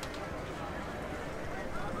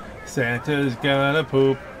 Santa's gonna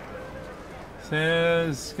poop.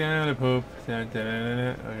 Santa's gonna poop.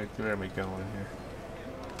 Okay, where am I going here?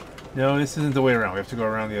 No, this isn't the way around. We have to go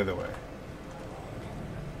around the other way.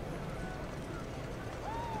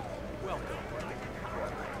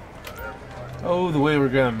 Oh, the way we're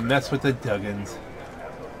gonna mess with the Duggins.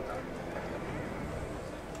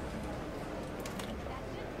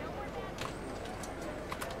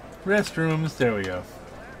 Restrooms, there we go.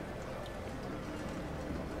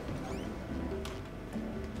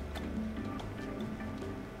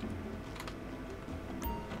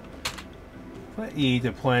 Plant E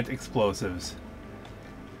to plant explosives.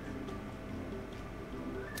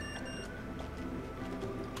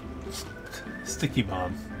 Sticky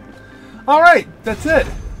bomb. Alright, that's it.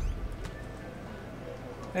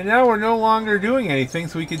 And now we're no longer doing anything,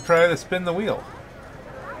 so we can try to spin the wheel.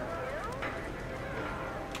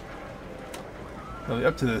 So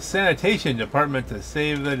up to the sanitation department to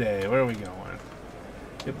save the day. Where are we going?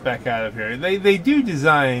 Get back out of here. They do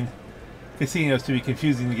design casinos to be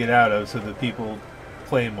confusing to get out of so that people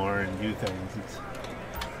play more and do things.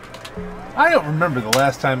 I don't remember the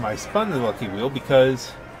last time I spun the lucky wheel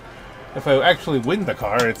because if I actually win the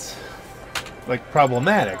car, it's like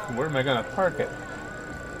problematic. Where am I going to park it?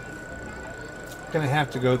 Gonna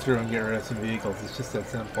have to go through and get rid of some vehicles. It's just that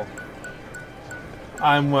simple.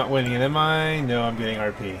 I'm not winning it, am I? No, I'm getting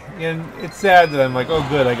RP. And it's sad that I'm like, oh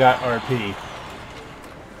good, I got RP.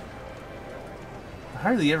 I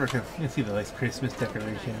hardly ever can you see the nice Christmas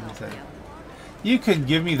decorations. You can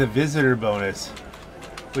give me the visitor bonus,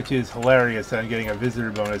 which is hilarious. I'm getting a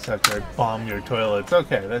visitor bonus after I bomb your toilets.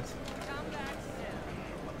 Okay, that's.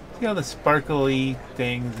 See all the sparkly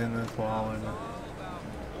things in this wall and.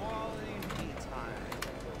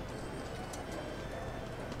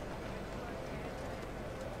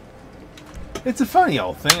 It's a funny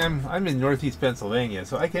old thing. I'm in Northeast Pennsylvania,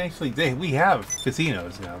 so I can actually we have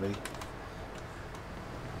casinos now.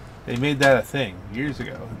 They made that a thing years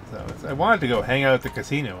ago. So if I wanted to go hang out at the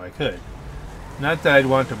casino, I could. Not that I'd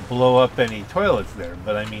want to blow up any toilets there,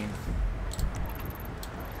 but I mean,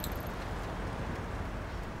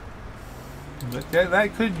 but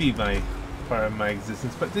that could be my part of my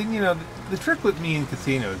existence. But then you know, the trick with me in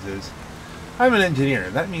casinos is I'm an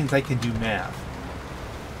engineer. That means I can do math.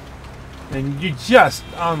 And you're just,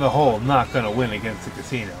 on the whole, not going to win against the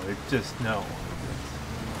casino. It's just, no.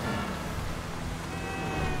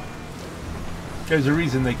 There's a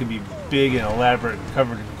reason they can be big and elaborate and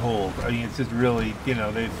covered in gold. I mean, it's just really, you know,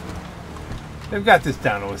 they've got this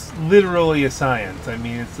down. It was literally a science. I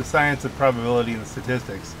mean, it's the science of probability and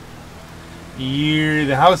statistics.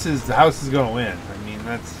 The house is going to win. I mean,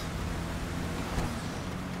 that's...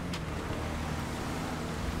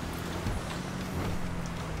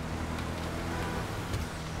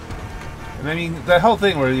 And I mean, that whole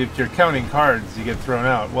thing where if you're counting cards, you get thrown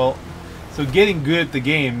out. Well, so getting good at the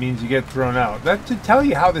game means you get thrown out. That should tell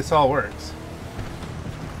you how this all works.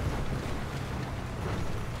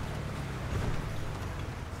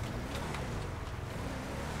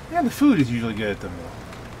 Yeah, the food is usually good at them,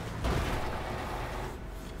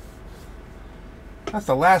 though. That's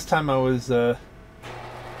the last time I was down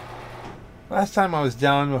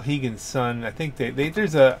Mohegan's Sun. I think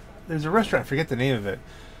there's a restaurant, I forget the name of it,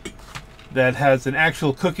 that has an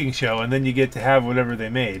actual cooking show, and then you get to have whatever they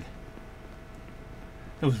made.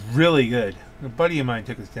 It was really good. A buddy of mine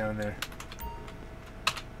took us down there.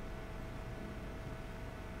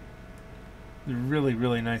 It was a really,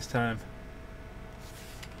 really nice time.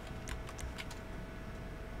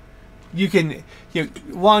 You can,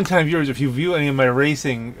 long-time viewers, if you view any of my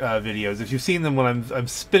racing videos, if you've seen them when I'm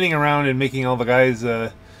spinning around and making all the guys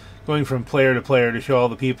going from player to player to show all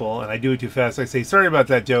the people, and I do it too fast, I say, sorry about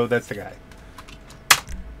that, Joe, that's the guy.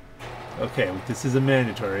 Okay, this is a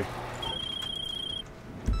mandatory.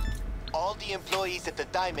 All the employees at the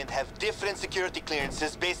Diamond have different security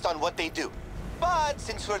clearances based on what they do. But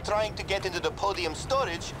since we're trying to get into the podium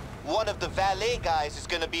storage, one of the valet guys is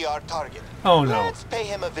going to be our target. Oh no. Let's pay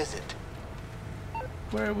him a visit.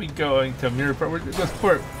 Where are we going to? Mirror Park? Those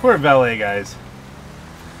poor valet guys.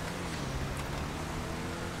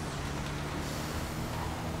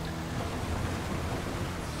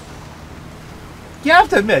 You have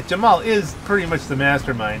to admit, Jamal is pretty much the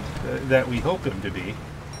mastermind that we hope him to be.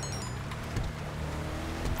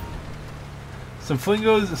 Some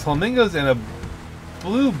flamingos and a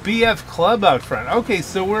blue BF club out front. Okay,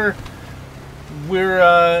 so we're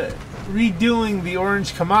redoing the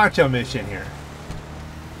Orange Camacho mission here.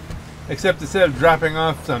 Except instead of dropping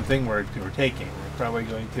off something, we're taking. We're probably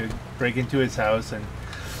going to break into his house and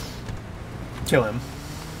kill him.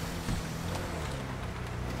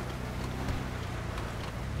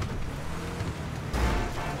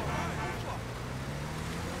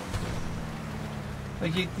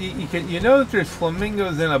 Like you know that there's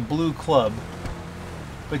flamingos in a blue club,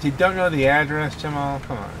 but you don't know the address, Jamal?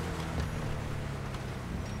 Come on.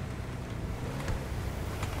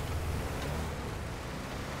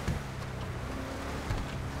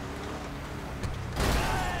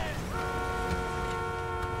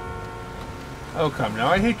 Oh, come now.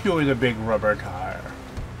 I hit you with a big rubber tire.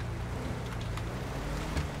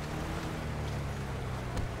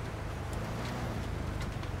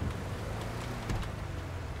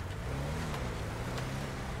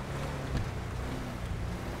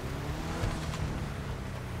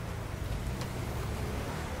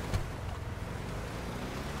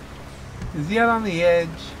 Is he out on the edge?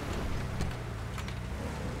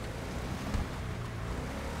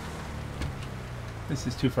 This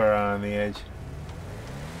is too far out on the edge.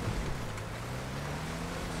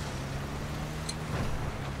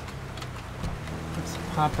 Let's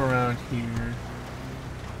pop around here.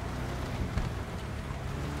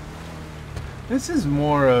 This is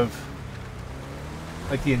more of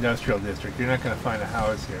like the industrial district. You're not going to find a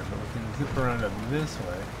house here, but we can zip around up this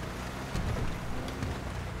way.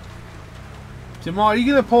 Jamal, are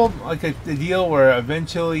you going to pull like a deal where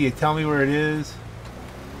eventually you tell me where it is?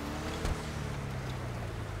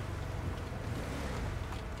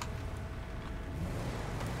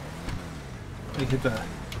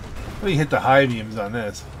 Let me hit the high beams on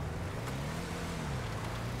this.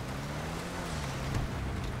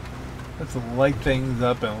 Let's light things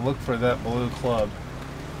up and look for that blue club.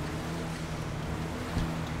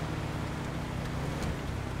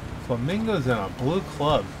 Flamingos in a blue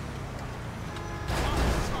club.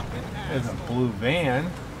 There's a blue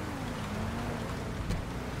van.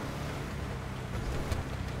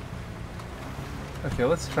 Okay,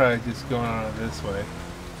 let's try just going on this way.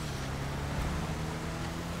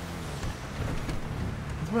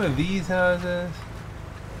 It's one of these houses.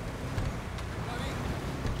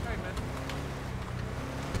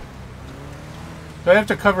 Do I have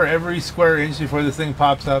to cover every square inch before this thing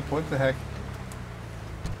pops up? What the heck?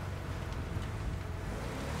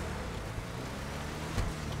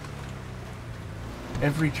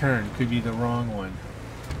 Every turn could be the wrong one.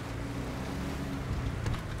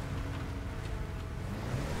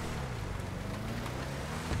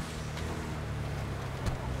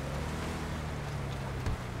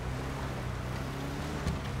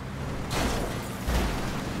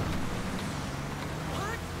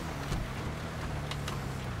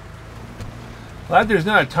 Glad there's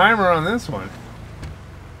not a timer on this one.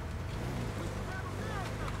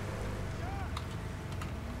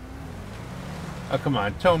 Oh, come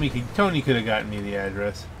on. Tony could have gotten me the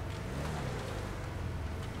address.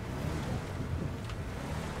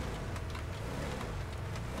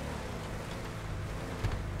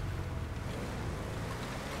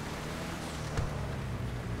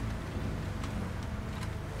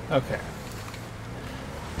 Okay.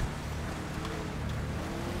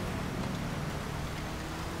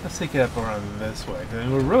 Let's take it up around this way. I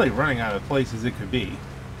mean, we're really running out of places it could be.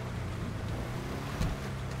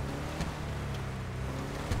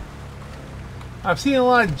 I've seen a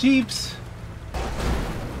lot of Jeeps.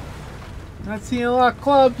 Not seeing a lot of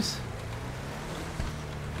clubs.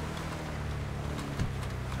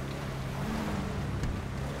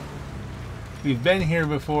 We've been here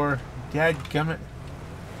before. Dadgummit.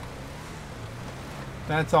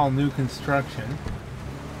 That's all new construction.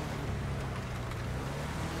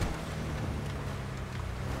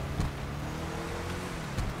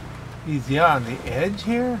 He's on the edge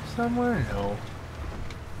here somewhere? No.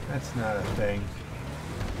 That's not a thing.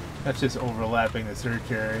 That's just overlapping the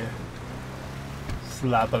search area.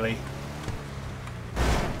 Sloppily.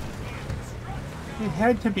 It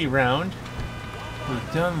had to be round.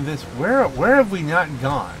 We've done this. Where have we not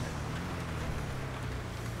gone?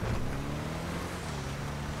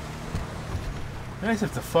 Nice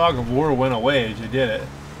if the fog of war went away as you did it.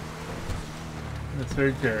 The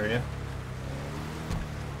search area.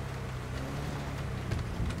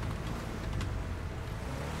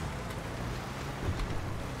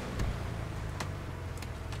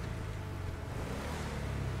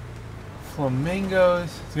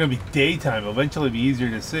 Flamingos. It's gonna be daytime. It'll eventually be easier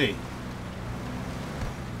to see.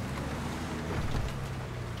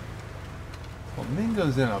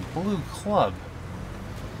 Flamingos in a blue club.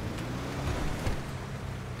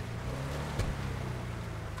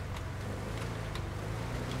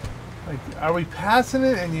 Like, are we passing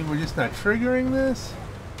it and we're just not triggering this?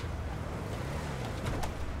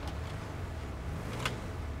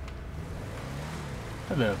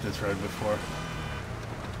 I've been up this road before.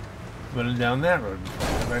 Been down that road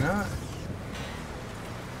before, have I not?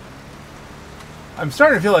 I'm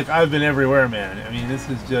starting to feel like I've been everywhere, man. I mean, this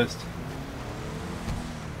is just...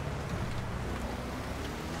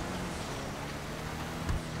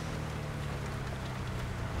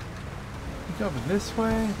 Go over this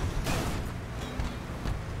way.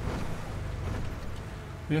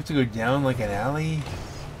 We have to go down like an alley.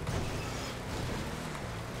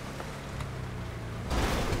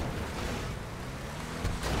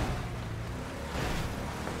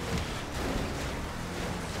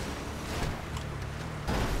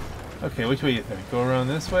 Okay, which way do you think? Go around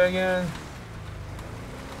this way again?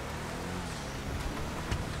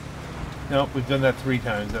 Nope, we've done that 3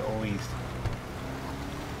 times at least.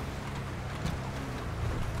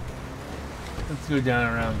 Let's go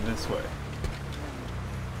down around this way.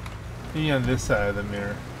 Be on this side of the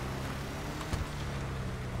mirror.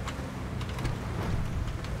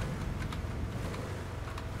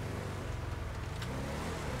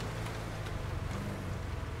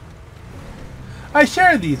 I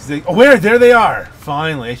share these things. Oh, there they are.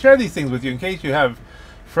 Finally, I share these things with you in case you have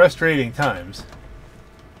frustrating times.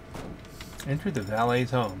 Enter the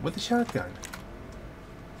valet's home with a shotgun.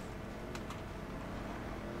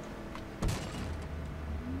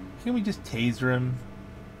 Can we just taser him?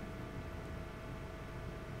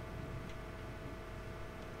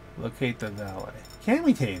 Locate the valet. Can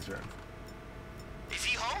we taser him? Is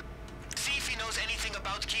he home? See if he knows anything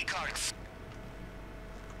about key cards.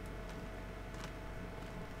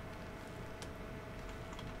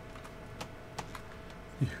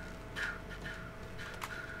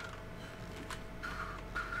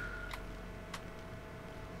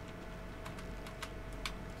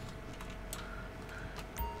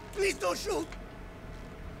 Please don't shoot!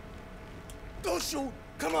 Don't shoot!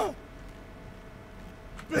 Come on!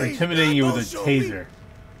 They're intimidating you with a taser.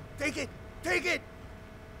 Take it! Take it!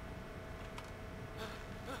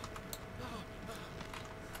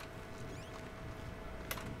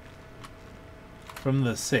 From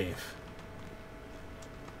the safe.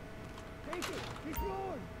 Take it! Keep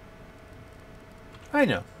going! I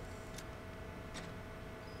know.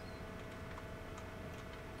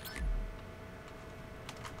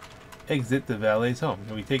 Exit the valet's home.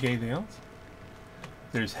 Can we take anything else?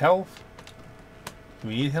 There's health. Do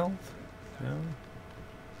we need health? No.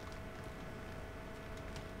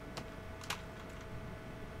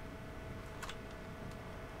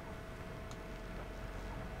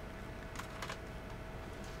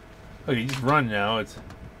 Okay, just run now. It's...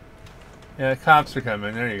 Yeah, cops are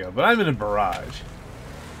coming. There you go. But I'm in a barrage.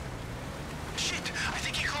 Shit! I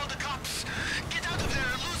think he called the cops. Get out of there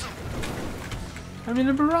or lose him. I'm in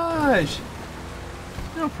a barrage.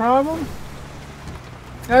 No problem.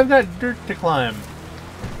 I've got dirt to climb.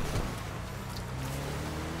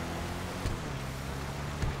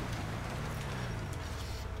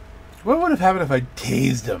 What would have happened if I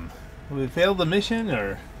tased him? Would we failed the mission,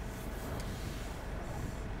 or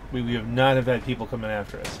we have not have had people coming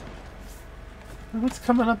after us? What's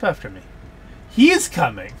coming up after me? He is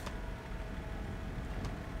coming!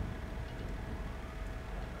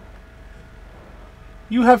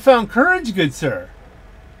 You have found courage, good sir,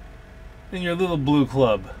 in your little blue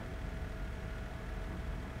club.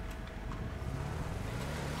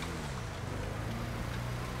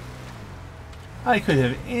 I could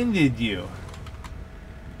have ended you.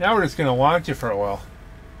 Now we're just going to watch you for a while.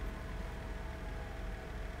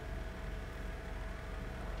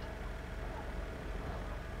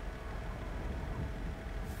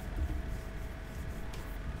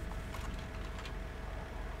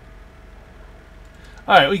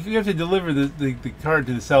 Alright, we have to deliver the car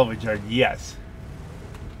to the salvage yard, yes.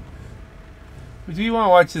 But do you want to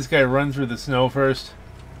watch this guy run through the snow first?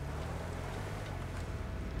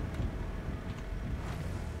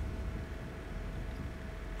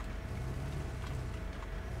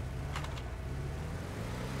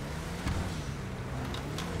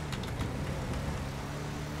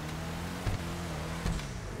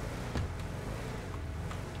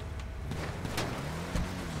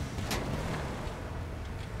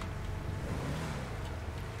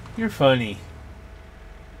 You're funny.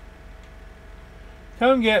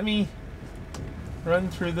 Come get me.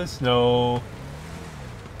 Run through the snow.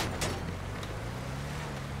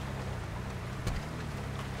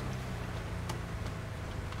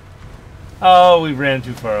 Oh, we ran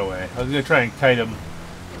too far away. I was going to try and kite him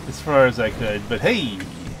as far as I could, but hey!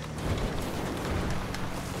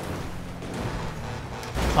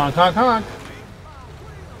 Honk, honk, honk!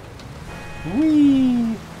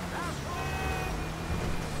 Whee!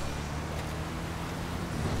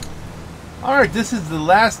 Alright, this is the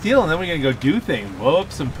last deal, and then we're going to go do things. Blow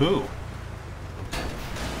up some poo.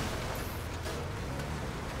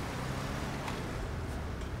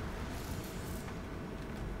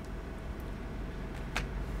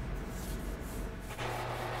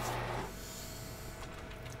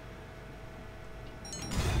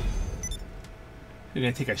 We're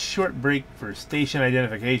going to take a short break for station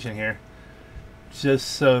identification here. Just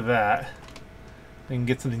so that I can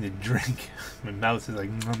get something to drink. My mouth is like,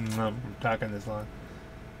 nom, nom, from talking this long.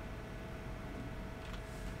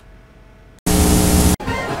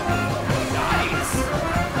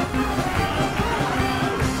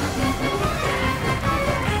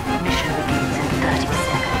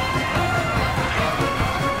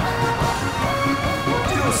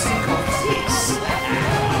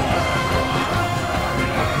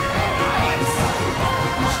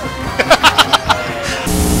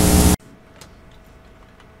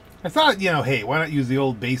 I thought, you know, hey, why not use the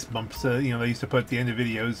old bass bumps, you know, they used to put at the end of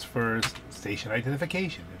videos for station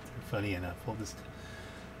identification. If they're funny enough, we'll just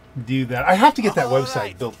do that. I have to get that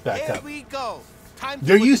website built back up. We go.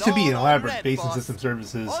 There used to be an elaborate Base and System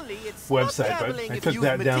Services website, but I took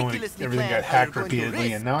that down when everything got hacked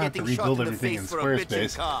repeatedly, and now I have to rebuild everything in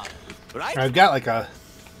Squarespace. I've got like a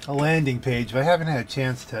landing page, but I haven't had a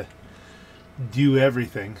chance to do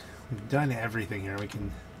everything. We've done everything here. We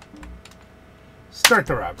can start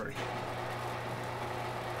the robbery.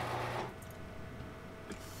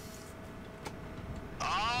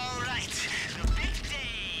 All right, the big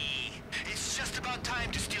day. It's just about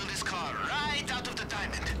time to steal this car right out of the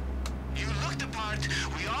diamond. You look the part.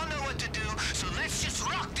 We all know what to do, so let's just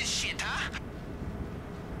rock this shit, huh?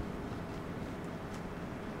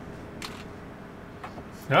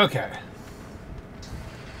 Okay.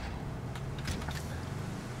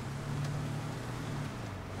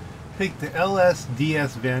 Take the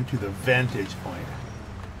LSDS van to the vantage point.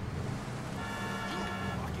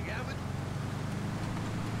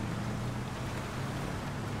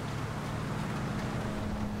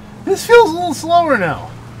 This feels a little slower now.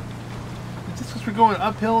 Is this because we're going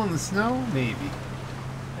uphill in the snow? Maybe.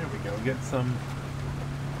 There we go. Get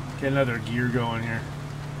another gear going here.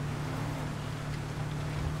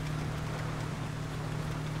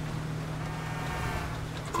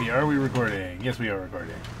 See, are we recording? Yes, we are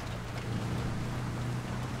recording.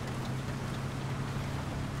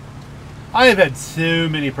 I have had so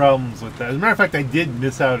many problems with that. As a matter of fact, I did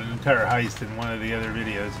miss out an entire heist in one of the other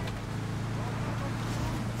videos.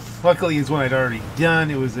 Luckily, it's one I'd already done.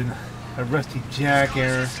 It was a Rusty Jack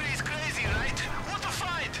error. It's crazy, right? What a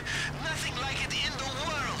find! Nothing like it in the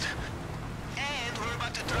world. And we're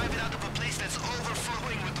about to drive it out of a place that's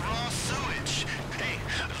overflowing with raw sewage. Hey,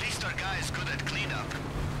 at least our guy is good at cleanup.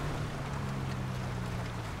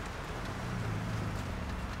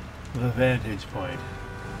 The vantage point.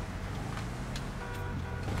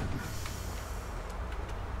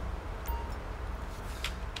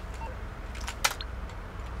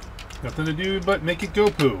 Nothing to do but make it go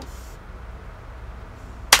poo.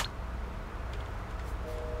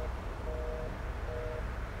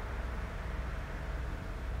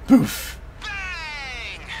 Poof.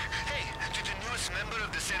 Bang! Hey, did the newest member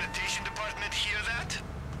of the sanitation department hear that?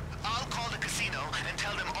 I'll call the casino and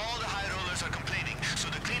tell them all the high rollers are complaining, so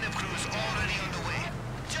the cleanup crew is already on the way.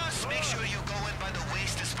 Just make sure you go in by the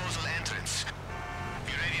waste disposal entrance.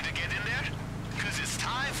 You ready to get in there? Because it's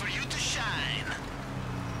time for you to shine.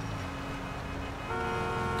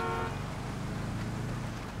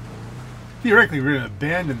 Theoretically, we're going to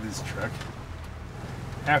abandon this truck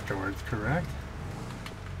afterwards, correct?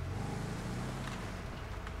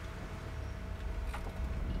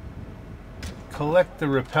 Collect the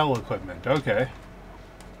rappel equipment. Okay.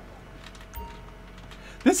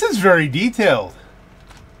 This is very detailed.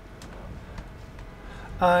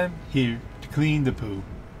 I'm here to clean the poo.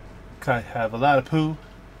 I have a lot of poo.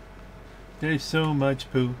 There's so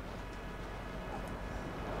much poo.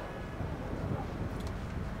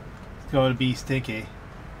 It's going to be stinky.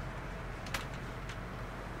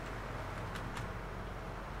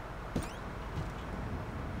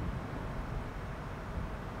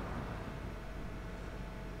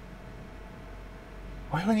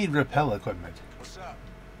 Why do I need rappel equipment? What's up?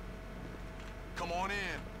 Come on in.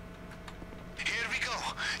 Here we go.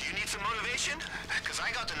 You need some motivation? Because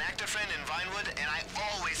I got an actor friend in Vinewood, and I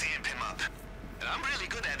always amp him up. And I'm really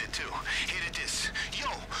good at it, too. Here it is. Yo,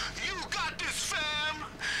 you got this, fam!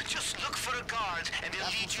 Just look for a guard, and they'll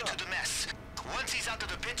lead you to the mess. Once he's out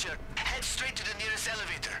of the picture, head straight to the nearest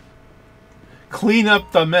elevator. Clean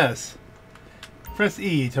up the mess. Press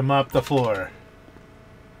E to mop the floor.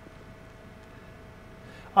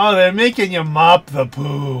 Oh, they're making you mop the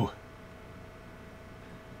poo.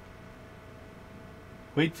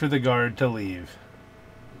 Wait for the guard to leave.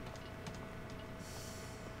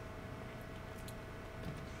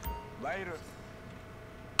 Later.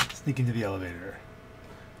 Sneak into the elevator.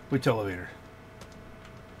 Which elevator?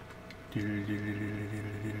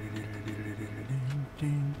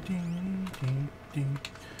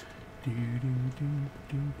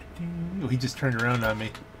 Oh, he just turned around on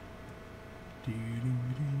me.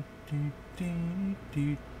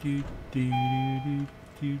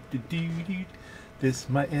 This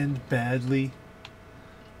might end badly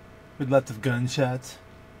with lots of gunshots.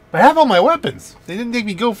 But I have all my weapons. They didn't make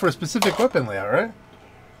me go for a specific weapon layout, right?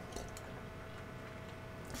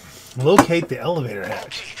 Locate the elevator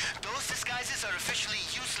hatch. Okay, those disguises are officially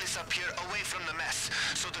useless up here away from the mess,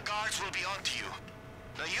 so the guards will be on to you.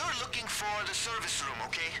 Now you're looking for the service room,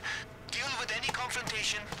 okay? Deal with any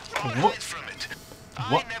confrontation or hide from it.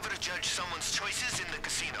 I never judge someone's choices in the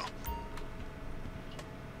casino.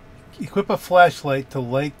 Equip a flashlight to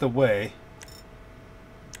light the way.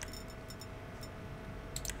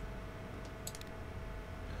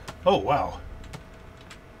 Oh, wow.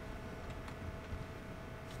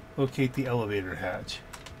 Locate the elevator hatch.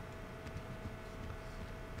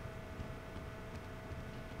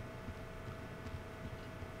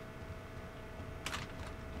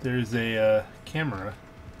 There's a camera.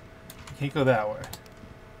 You can't go that way.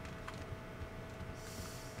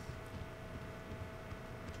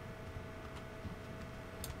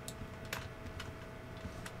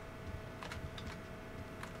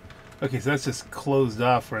 Okay, so that's just closed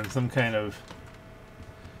off. We're in some kind of...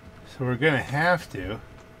 So we're going to have to...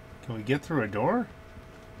 Can we get through a door?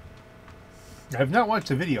 I have not watched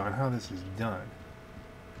a video on how this is done.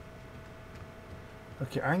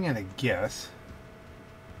 Okay, I'm going to guess...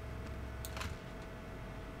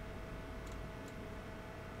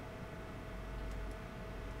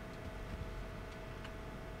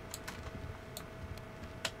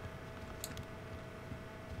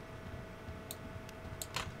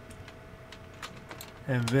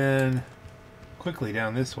 And then quickly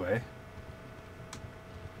down this way.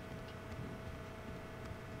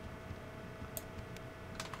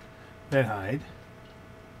 Then hide.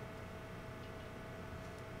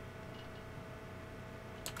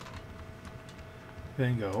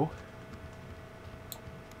 Then go.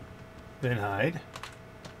 Then hide.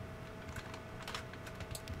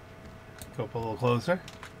 Go up a little closer.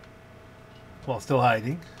 While still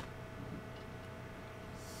hiding.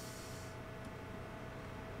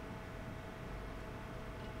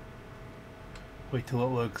 Wait till it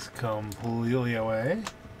looks completely away.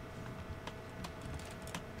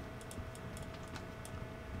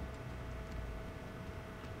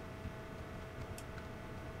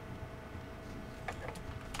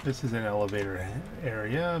 This is an elevator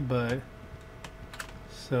area, but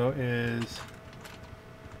so is...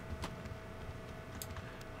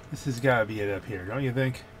 This has got to be it up here, don't you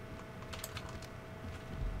think?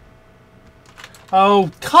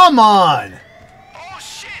 Oh, come on! Oh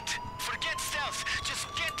shit! Forget stealth. Just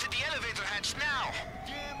get to the elevator hatch now.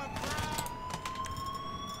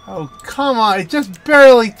 Oh, come on. It just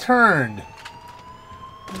barely turned.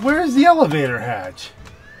 Where's the elevator hatch?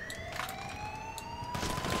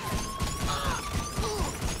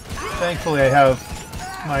 Thankfully, I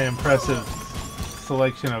have my impressive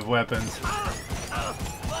selection of weapons.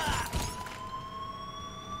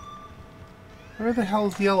 Where the hell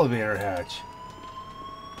is the elevator hatch?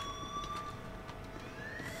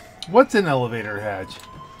 What's an elevator hatch?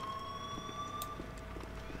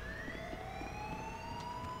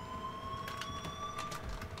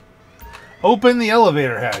 Open the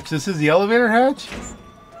elevator hatch. This is the elevator hatch?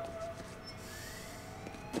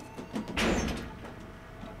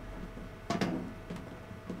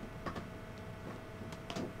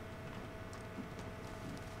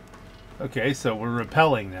 Okay, so we're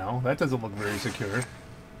rappelling now. That doesn't look very secure.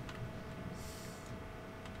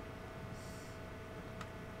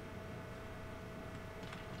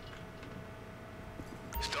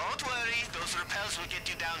 Don't worry, those rappels will get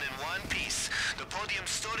you down in one piece. The podium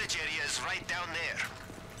storage area is right down there.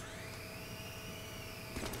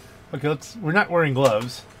 Okay, we're not wearing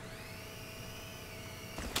gloves.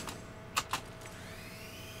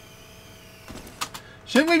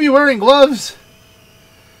 Shouldn't we be wearing gloves?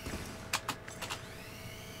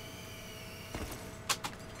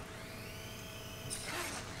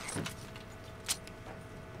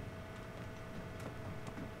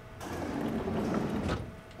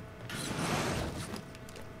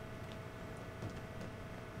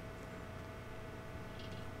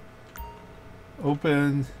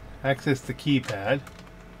 Open, access the keypad.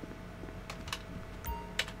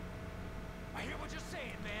 I hear what you're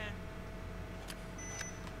saying, man.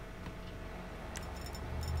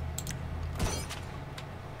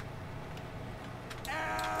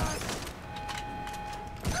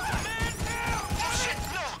 Oh shit,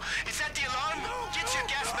 no! Is that the alarm? Get your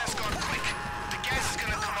gas mask on quick. The gas is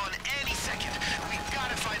gonna come on any second. We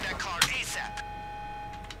gotta find that car ASAP.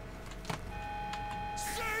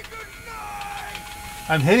 Say goodnight!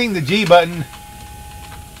 I'm hitting the G button.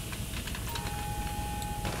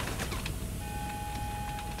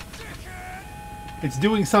 It's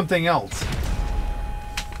doing something else.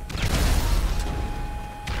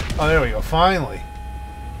 Oh, there we go. Finally.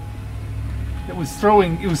 It was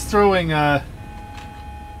throwing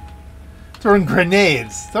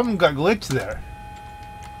grenades. Something got glitched there.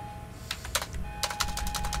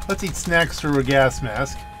 Let's eat snacks through a gas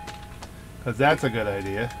mask, because that's a good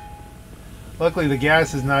idea. Luckily the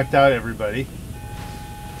gas has knocked out everybody.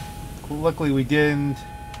 Luckily we didn't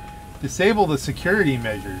disable the security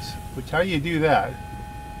measures, which how do you do that?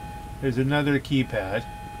 There's another keypad.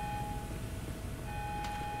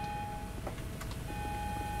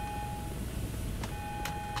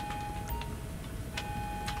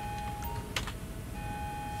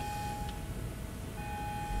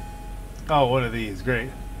 Oh, one of these, great.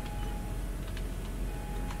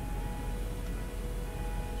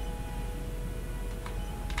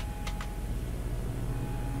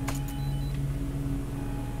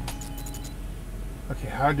 Okay,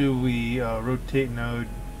 how do we rotate node,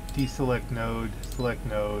 deselect node, select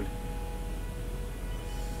node?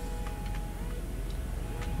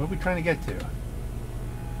 What are we trying to get to?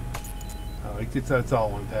 Oh, it's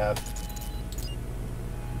all one path.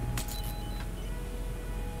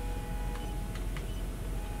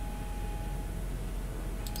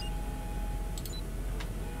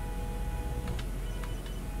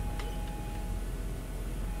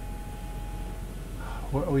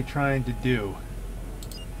 What are we trying to do?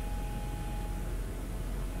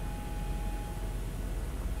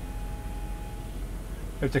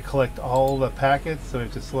 We have to collect all the packets, so we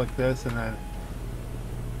have to select this and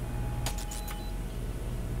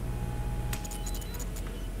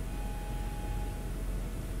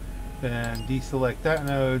then deselect that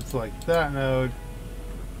node, select that node.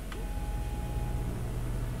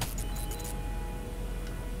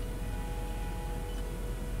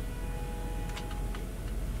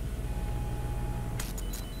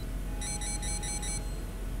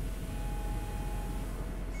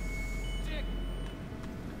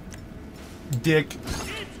 Dick. It's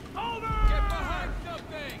over! Get behind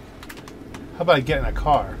something! How about getting a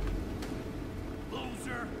car?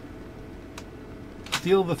 Loser!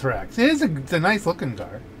 Steal the Thrax. It's a nice looking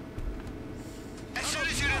car. As soon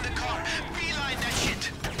as you're in the car, beeline that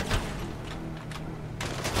shit.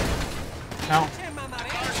 Now,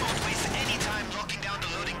 Cars won't waste any time locking down the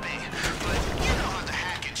loading bay, but you know how to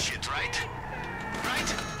hack and shit, right?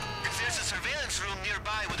 Right? Because there's a surveillance room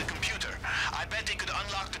nearby with a computer. I bet they could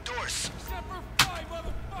unlock the doors. Semper Fi,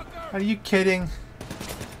 motherfucker! are you kidding?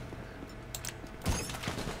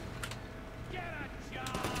 Get a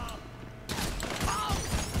job! Oh!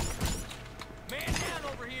 Man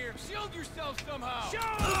down over here! Shield yourself somehow! Show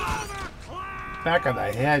over, clown! Back of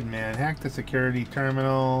the head, man. Hack the security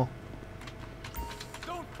terminal.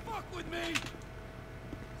 Don't fuck with me!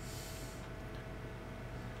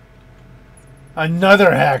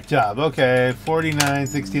 Another hack job. Okay, 49,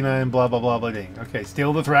 69, blah, blah, blah, blah, ding. Okay,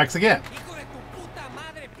 steal the Thrax again. Hijo de tu puta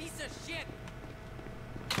madre, piece of shit!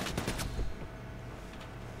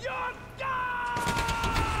 You're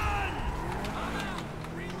done!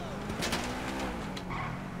 Reload!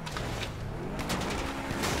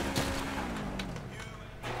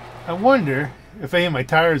 I wonder if any of my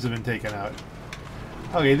tires have been taken out.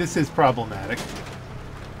 Okay, this is problematic.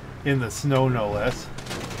 In the snow, no less.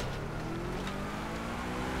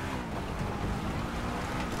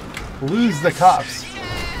 Lose the cops.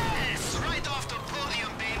 Yes! Right off the podium,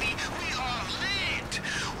 baby. We are lit.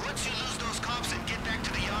 Once you lose those cops and get back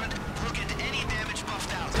to the yard, we'll get any damage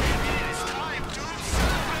buffed out. It is time to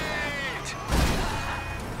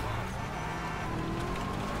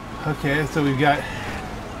celebrate! Okay, so we've got...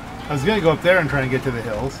 I was going to go up there and try and get to the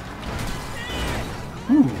hills.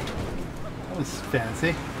 Ooh, that was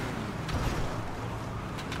fancy.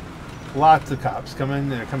 Lots of cops coming.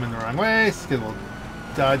 They're coming the wrong way. So we'll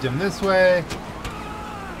dodge them this way.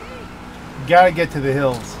 Gotta get to the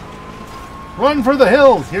hills. Run for the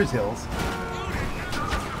hills! Here's hills.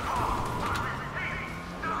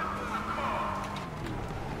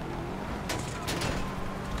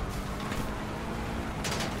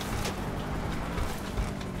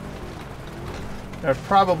 There are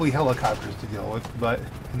probably helicopters to deal with,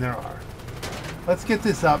 and there are. Let's get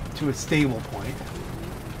this up to a stable point.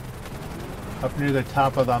 Up near the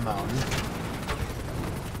top of the mountain.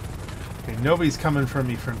 Okay, nobody's coming for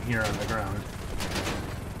me from here on the ground.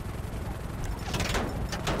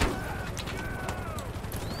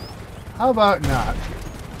 How about not?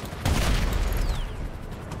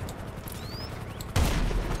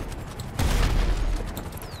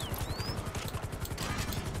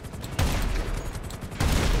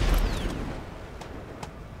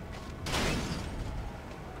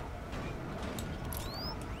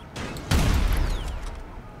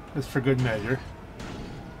 Just for good measure.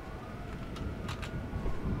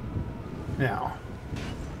 Now,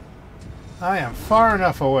 I am far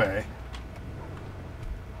enough away.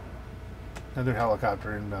 Another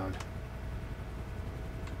helicopter inbound.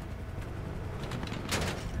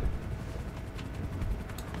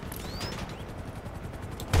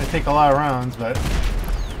 I take a lot of rounds, but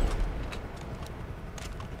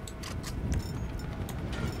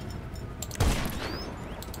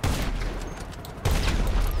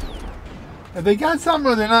if they got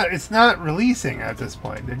something or they're not, it's not releasing at this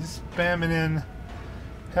point. They're just spamming in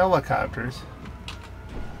helicopters.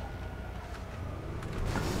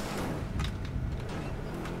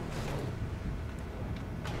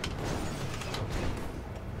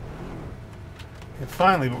 And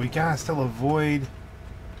finally, but we gotta still avoid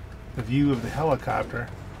the view of the helicopter.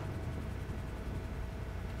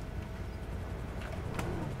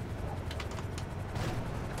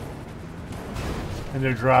 And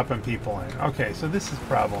they're dropping people in. Okay, so this is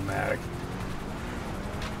problematic.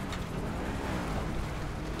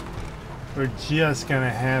 We're just gonna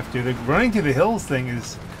have to. The running to the hills thing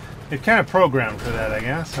is, it's kind of programmed for that, I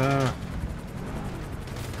guess.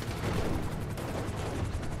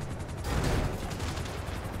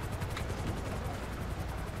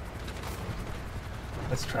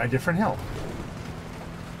 Let's try a different hill.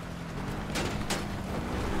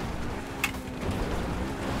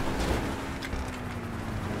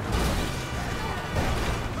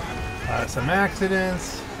 Some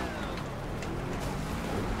accidents.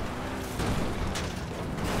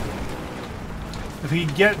 If we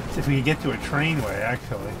get to a trainway,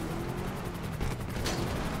 actually,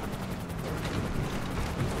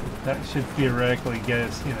 that should theoretically get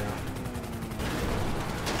us, you know,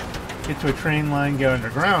 get to a train line, get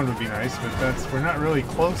underground would be nice, but we're not really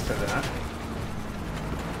close to that.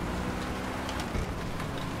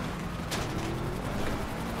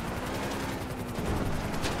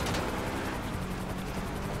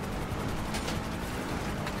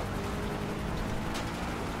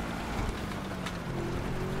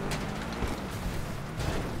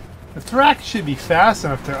 The track should be fast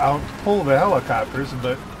enough to outpull the helicopters,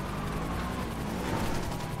 but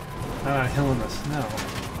not on a hill in the snow.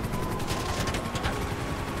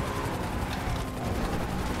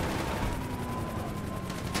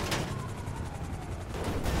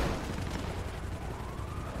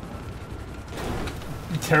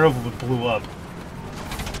 Terrible it blew up.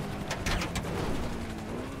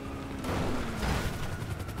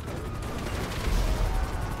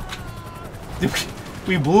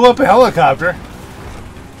 We blew up a helicopter.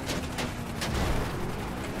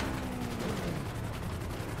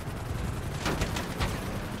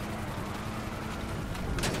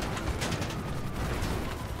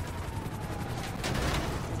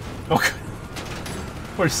 Okay.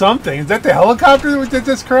 Or something. Is that the helicopter that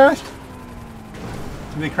just crashed?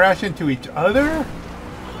 Did they crash into each other?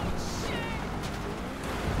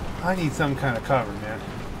 I need some kind of cover, man.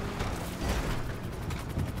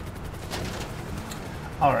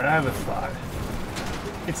 Alright, I have a thought.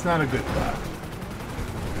 It's not a good thought.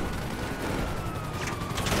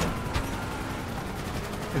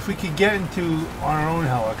 If we could get into our own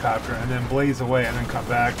helicopter and then blaze away and then come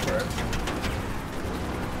back for it.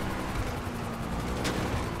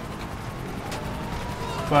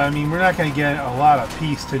 But I mean, we're not going to get a lot of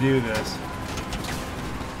peace to do this.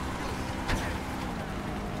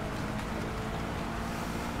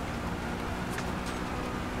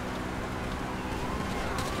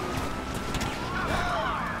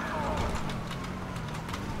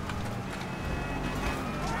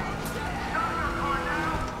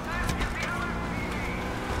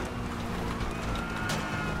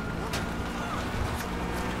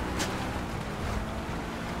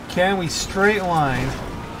 Can we straight line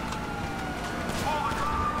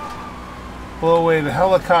blow away the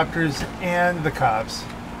helicopters and the cops?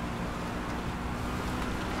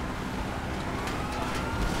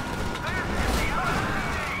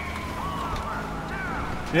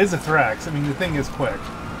 It is a Thrax. I mean, the thing is quick.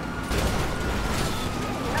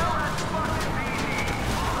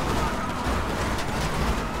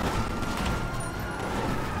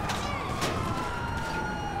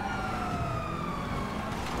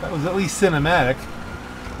 That was at least cinematic.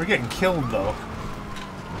 We're getting killed, though.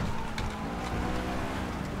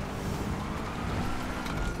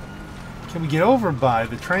 Can we get over by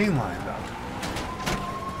the train line,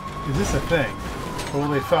 though? Is this a thing? Or will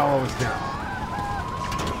they follow us down?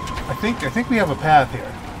 I think we have a path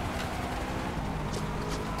here.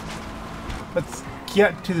 Let's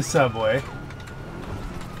get to the subway.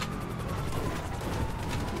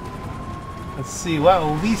 Let's see.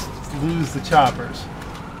 Well, at least lose the choppers.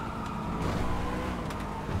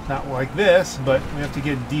 Not like this, but we have to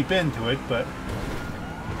get deep into it, but...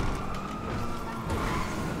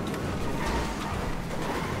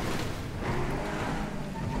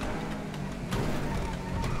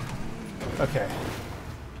 Okay.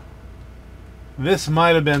 This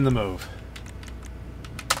might have been the move.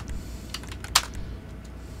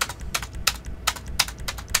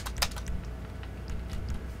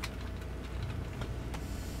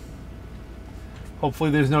 Hopefully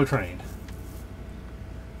there's no train.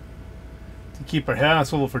 To keep our head on a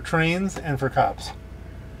swivel for trains and for cops.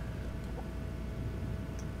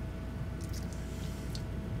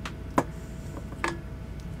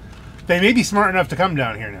 They may be smart enough to come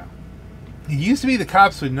down here now. It used to be the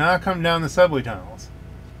cops would not come down the subway tunnels.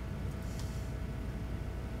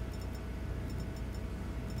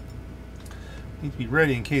 Need to be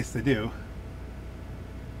ready in case they do.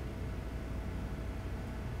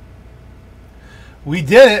 We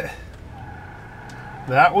did it!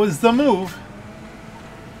 That was the move.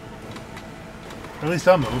 Or at least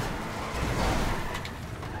a move.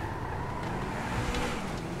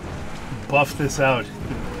 Buff this out.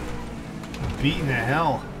 Beaten to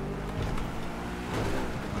hell.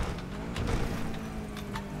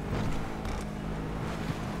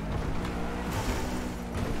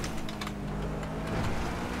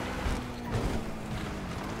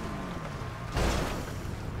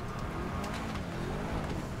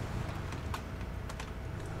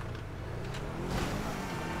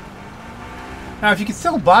 Now, if you could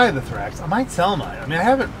still buy the Thrax, I might sell mine. I mean, I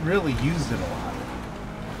haven't really used it a lot.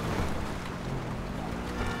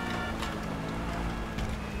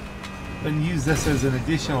 But use this as an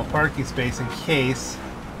additional parking space in case.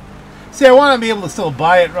 See, I want to be able to still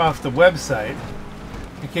buy it off the website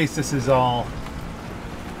in case this is all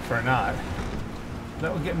for naught.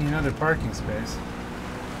 That will get me another parking space.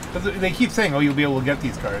 Because they keep saying, oh, you'll be able to get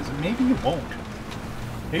these cars. Maybe you won't.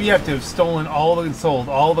 Maybe you have to have stolen and sold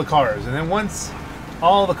all the cars. And then once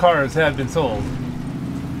all the cars have been sold,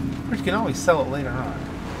 or you can always sell it later on.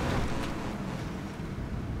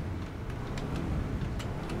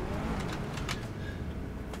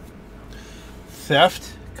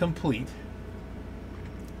 Theft complete.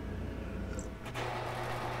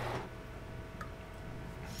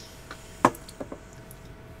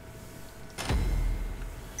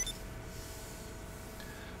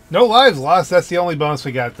 No lives lost. That's the only bonus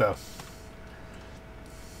we got, though.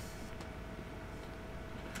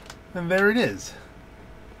 And there it is.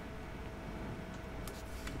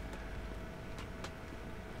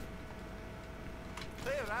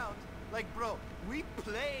 Play around? Like, bro, we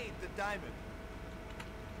played the diamond.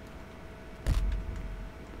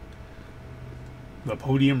 The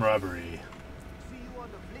podium robbery. See you on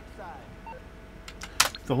the flip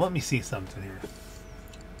side. So let me see something here.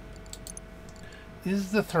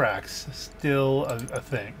 Is the Thrax still a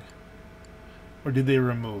thing? Or did they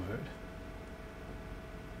remove it?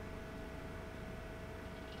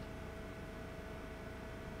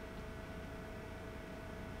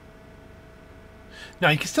 Now,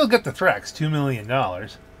 you can still get the Thrax, $2 million.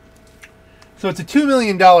 So it's a $2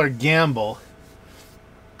 million gamble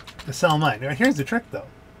to sell mine. Now, here's the trick, though.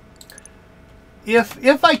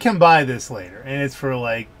 if I can buy this later, and it's for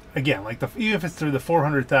like, again, like even if it's through the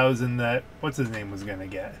 400,000 that what's his name was gonna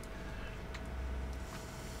get.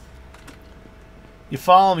 You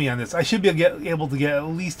follow me on this? I should be able to get at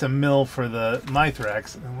least $1 million for the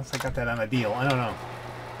Mithrax, unless I got that on a deal. I don't know.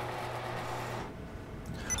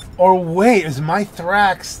 Or wait, is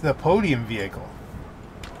Mithrax the podium vehicle?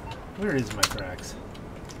 Where is Mithrax?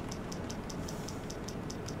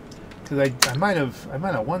 Because I might have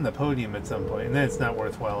won the podium at some point, and then it's not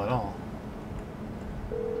worthwhile at all.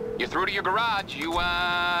 You're through to your garage. You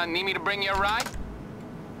need me to bring you a ride?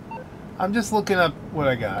 I'm just looking up what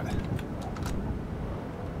I got.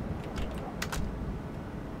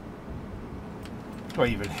 Do I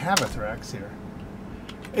even have a Thrax here?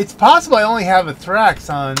 It's possible I only have a Thrax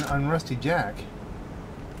on Rusty Jack.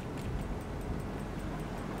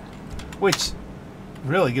 Which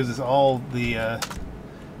really gives us all the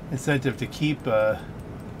incentive to keep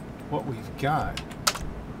what we've got.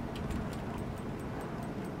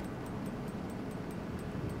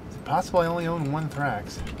 Is it possible I only own one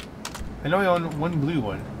Thrax? I know I own one blue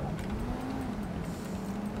one.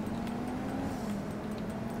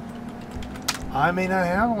 I may not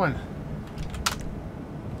have one.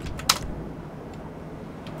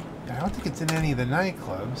 I don't think it's in any of the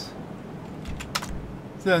nightclubs.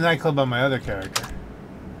 It's in a nightclub on my other character.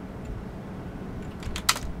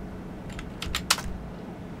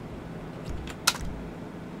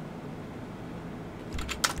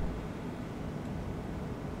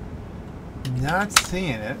 Not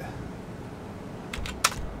seeing it.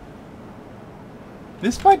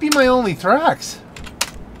 This might be my only Thrax.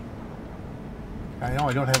 I know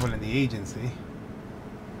I don't have one in the agency.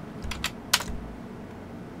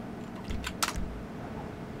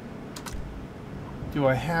 Do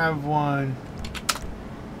I have one?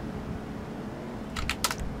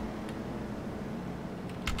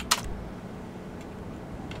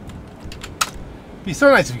 It'd be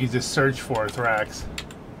so nice if you could just search for Thrax.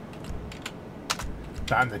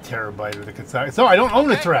 Not in the terabyte or the consignment. So I don't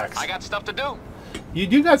own a Thrax. I got stuff to do. You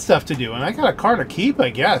do got stuff to do, and I got a car to keep,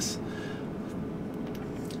 I guess.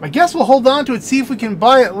 I guess we'll hold on to it, see if we can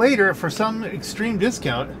buy it later for some extreme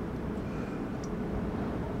discount.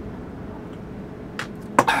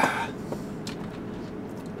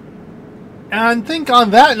 And think on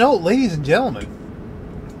that note, ladies and gentlemen,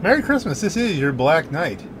 Merry Christmas. This is your Black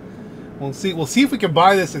Knight. We'll see if we can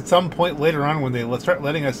buy this at some point later on when they start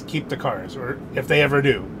letting us keep the cars, or if they ever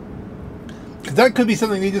do. Because that could be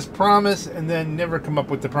something they just promise and then never come up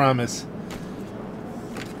with the promise.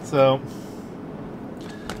 So,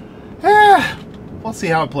 we'll see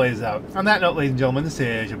how it plays out. On that note, ladies and gentlemen, this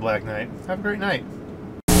is your Black Knight. Have a great night.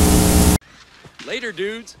 Later,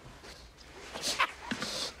 dudes.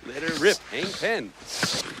 Let her rip, hang pen.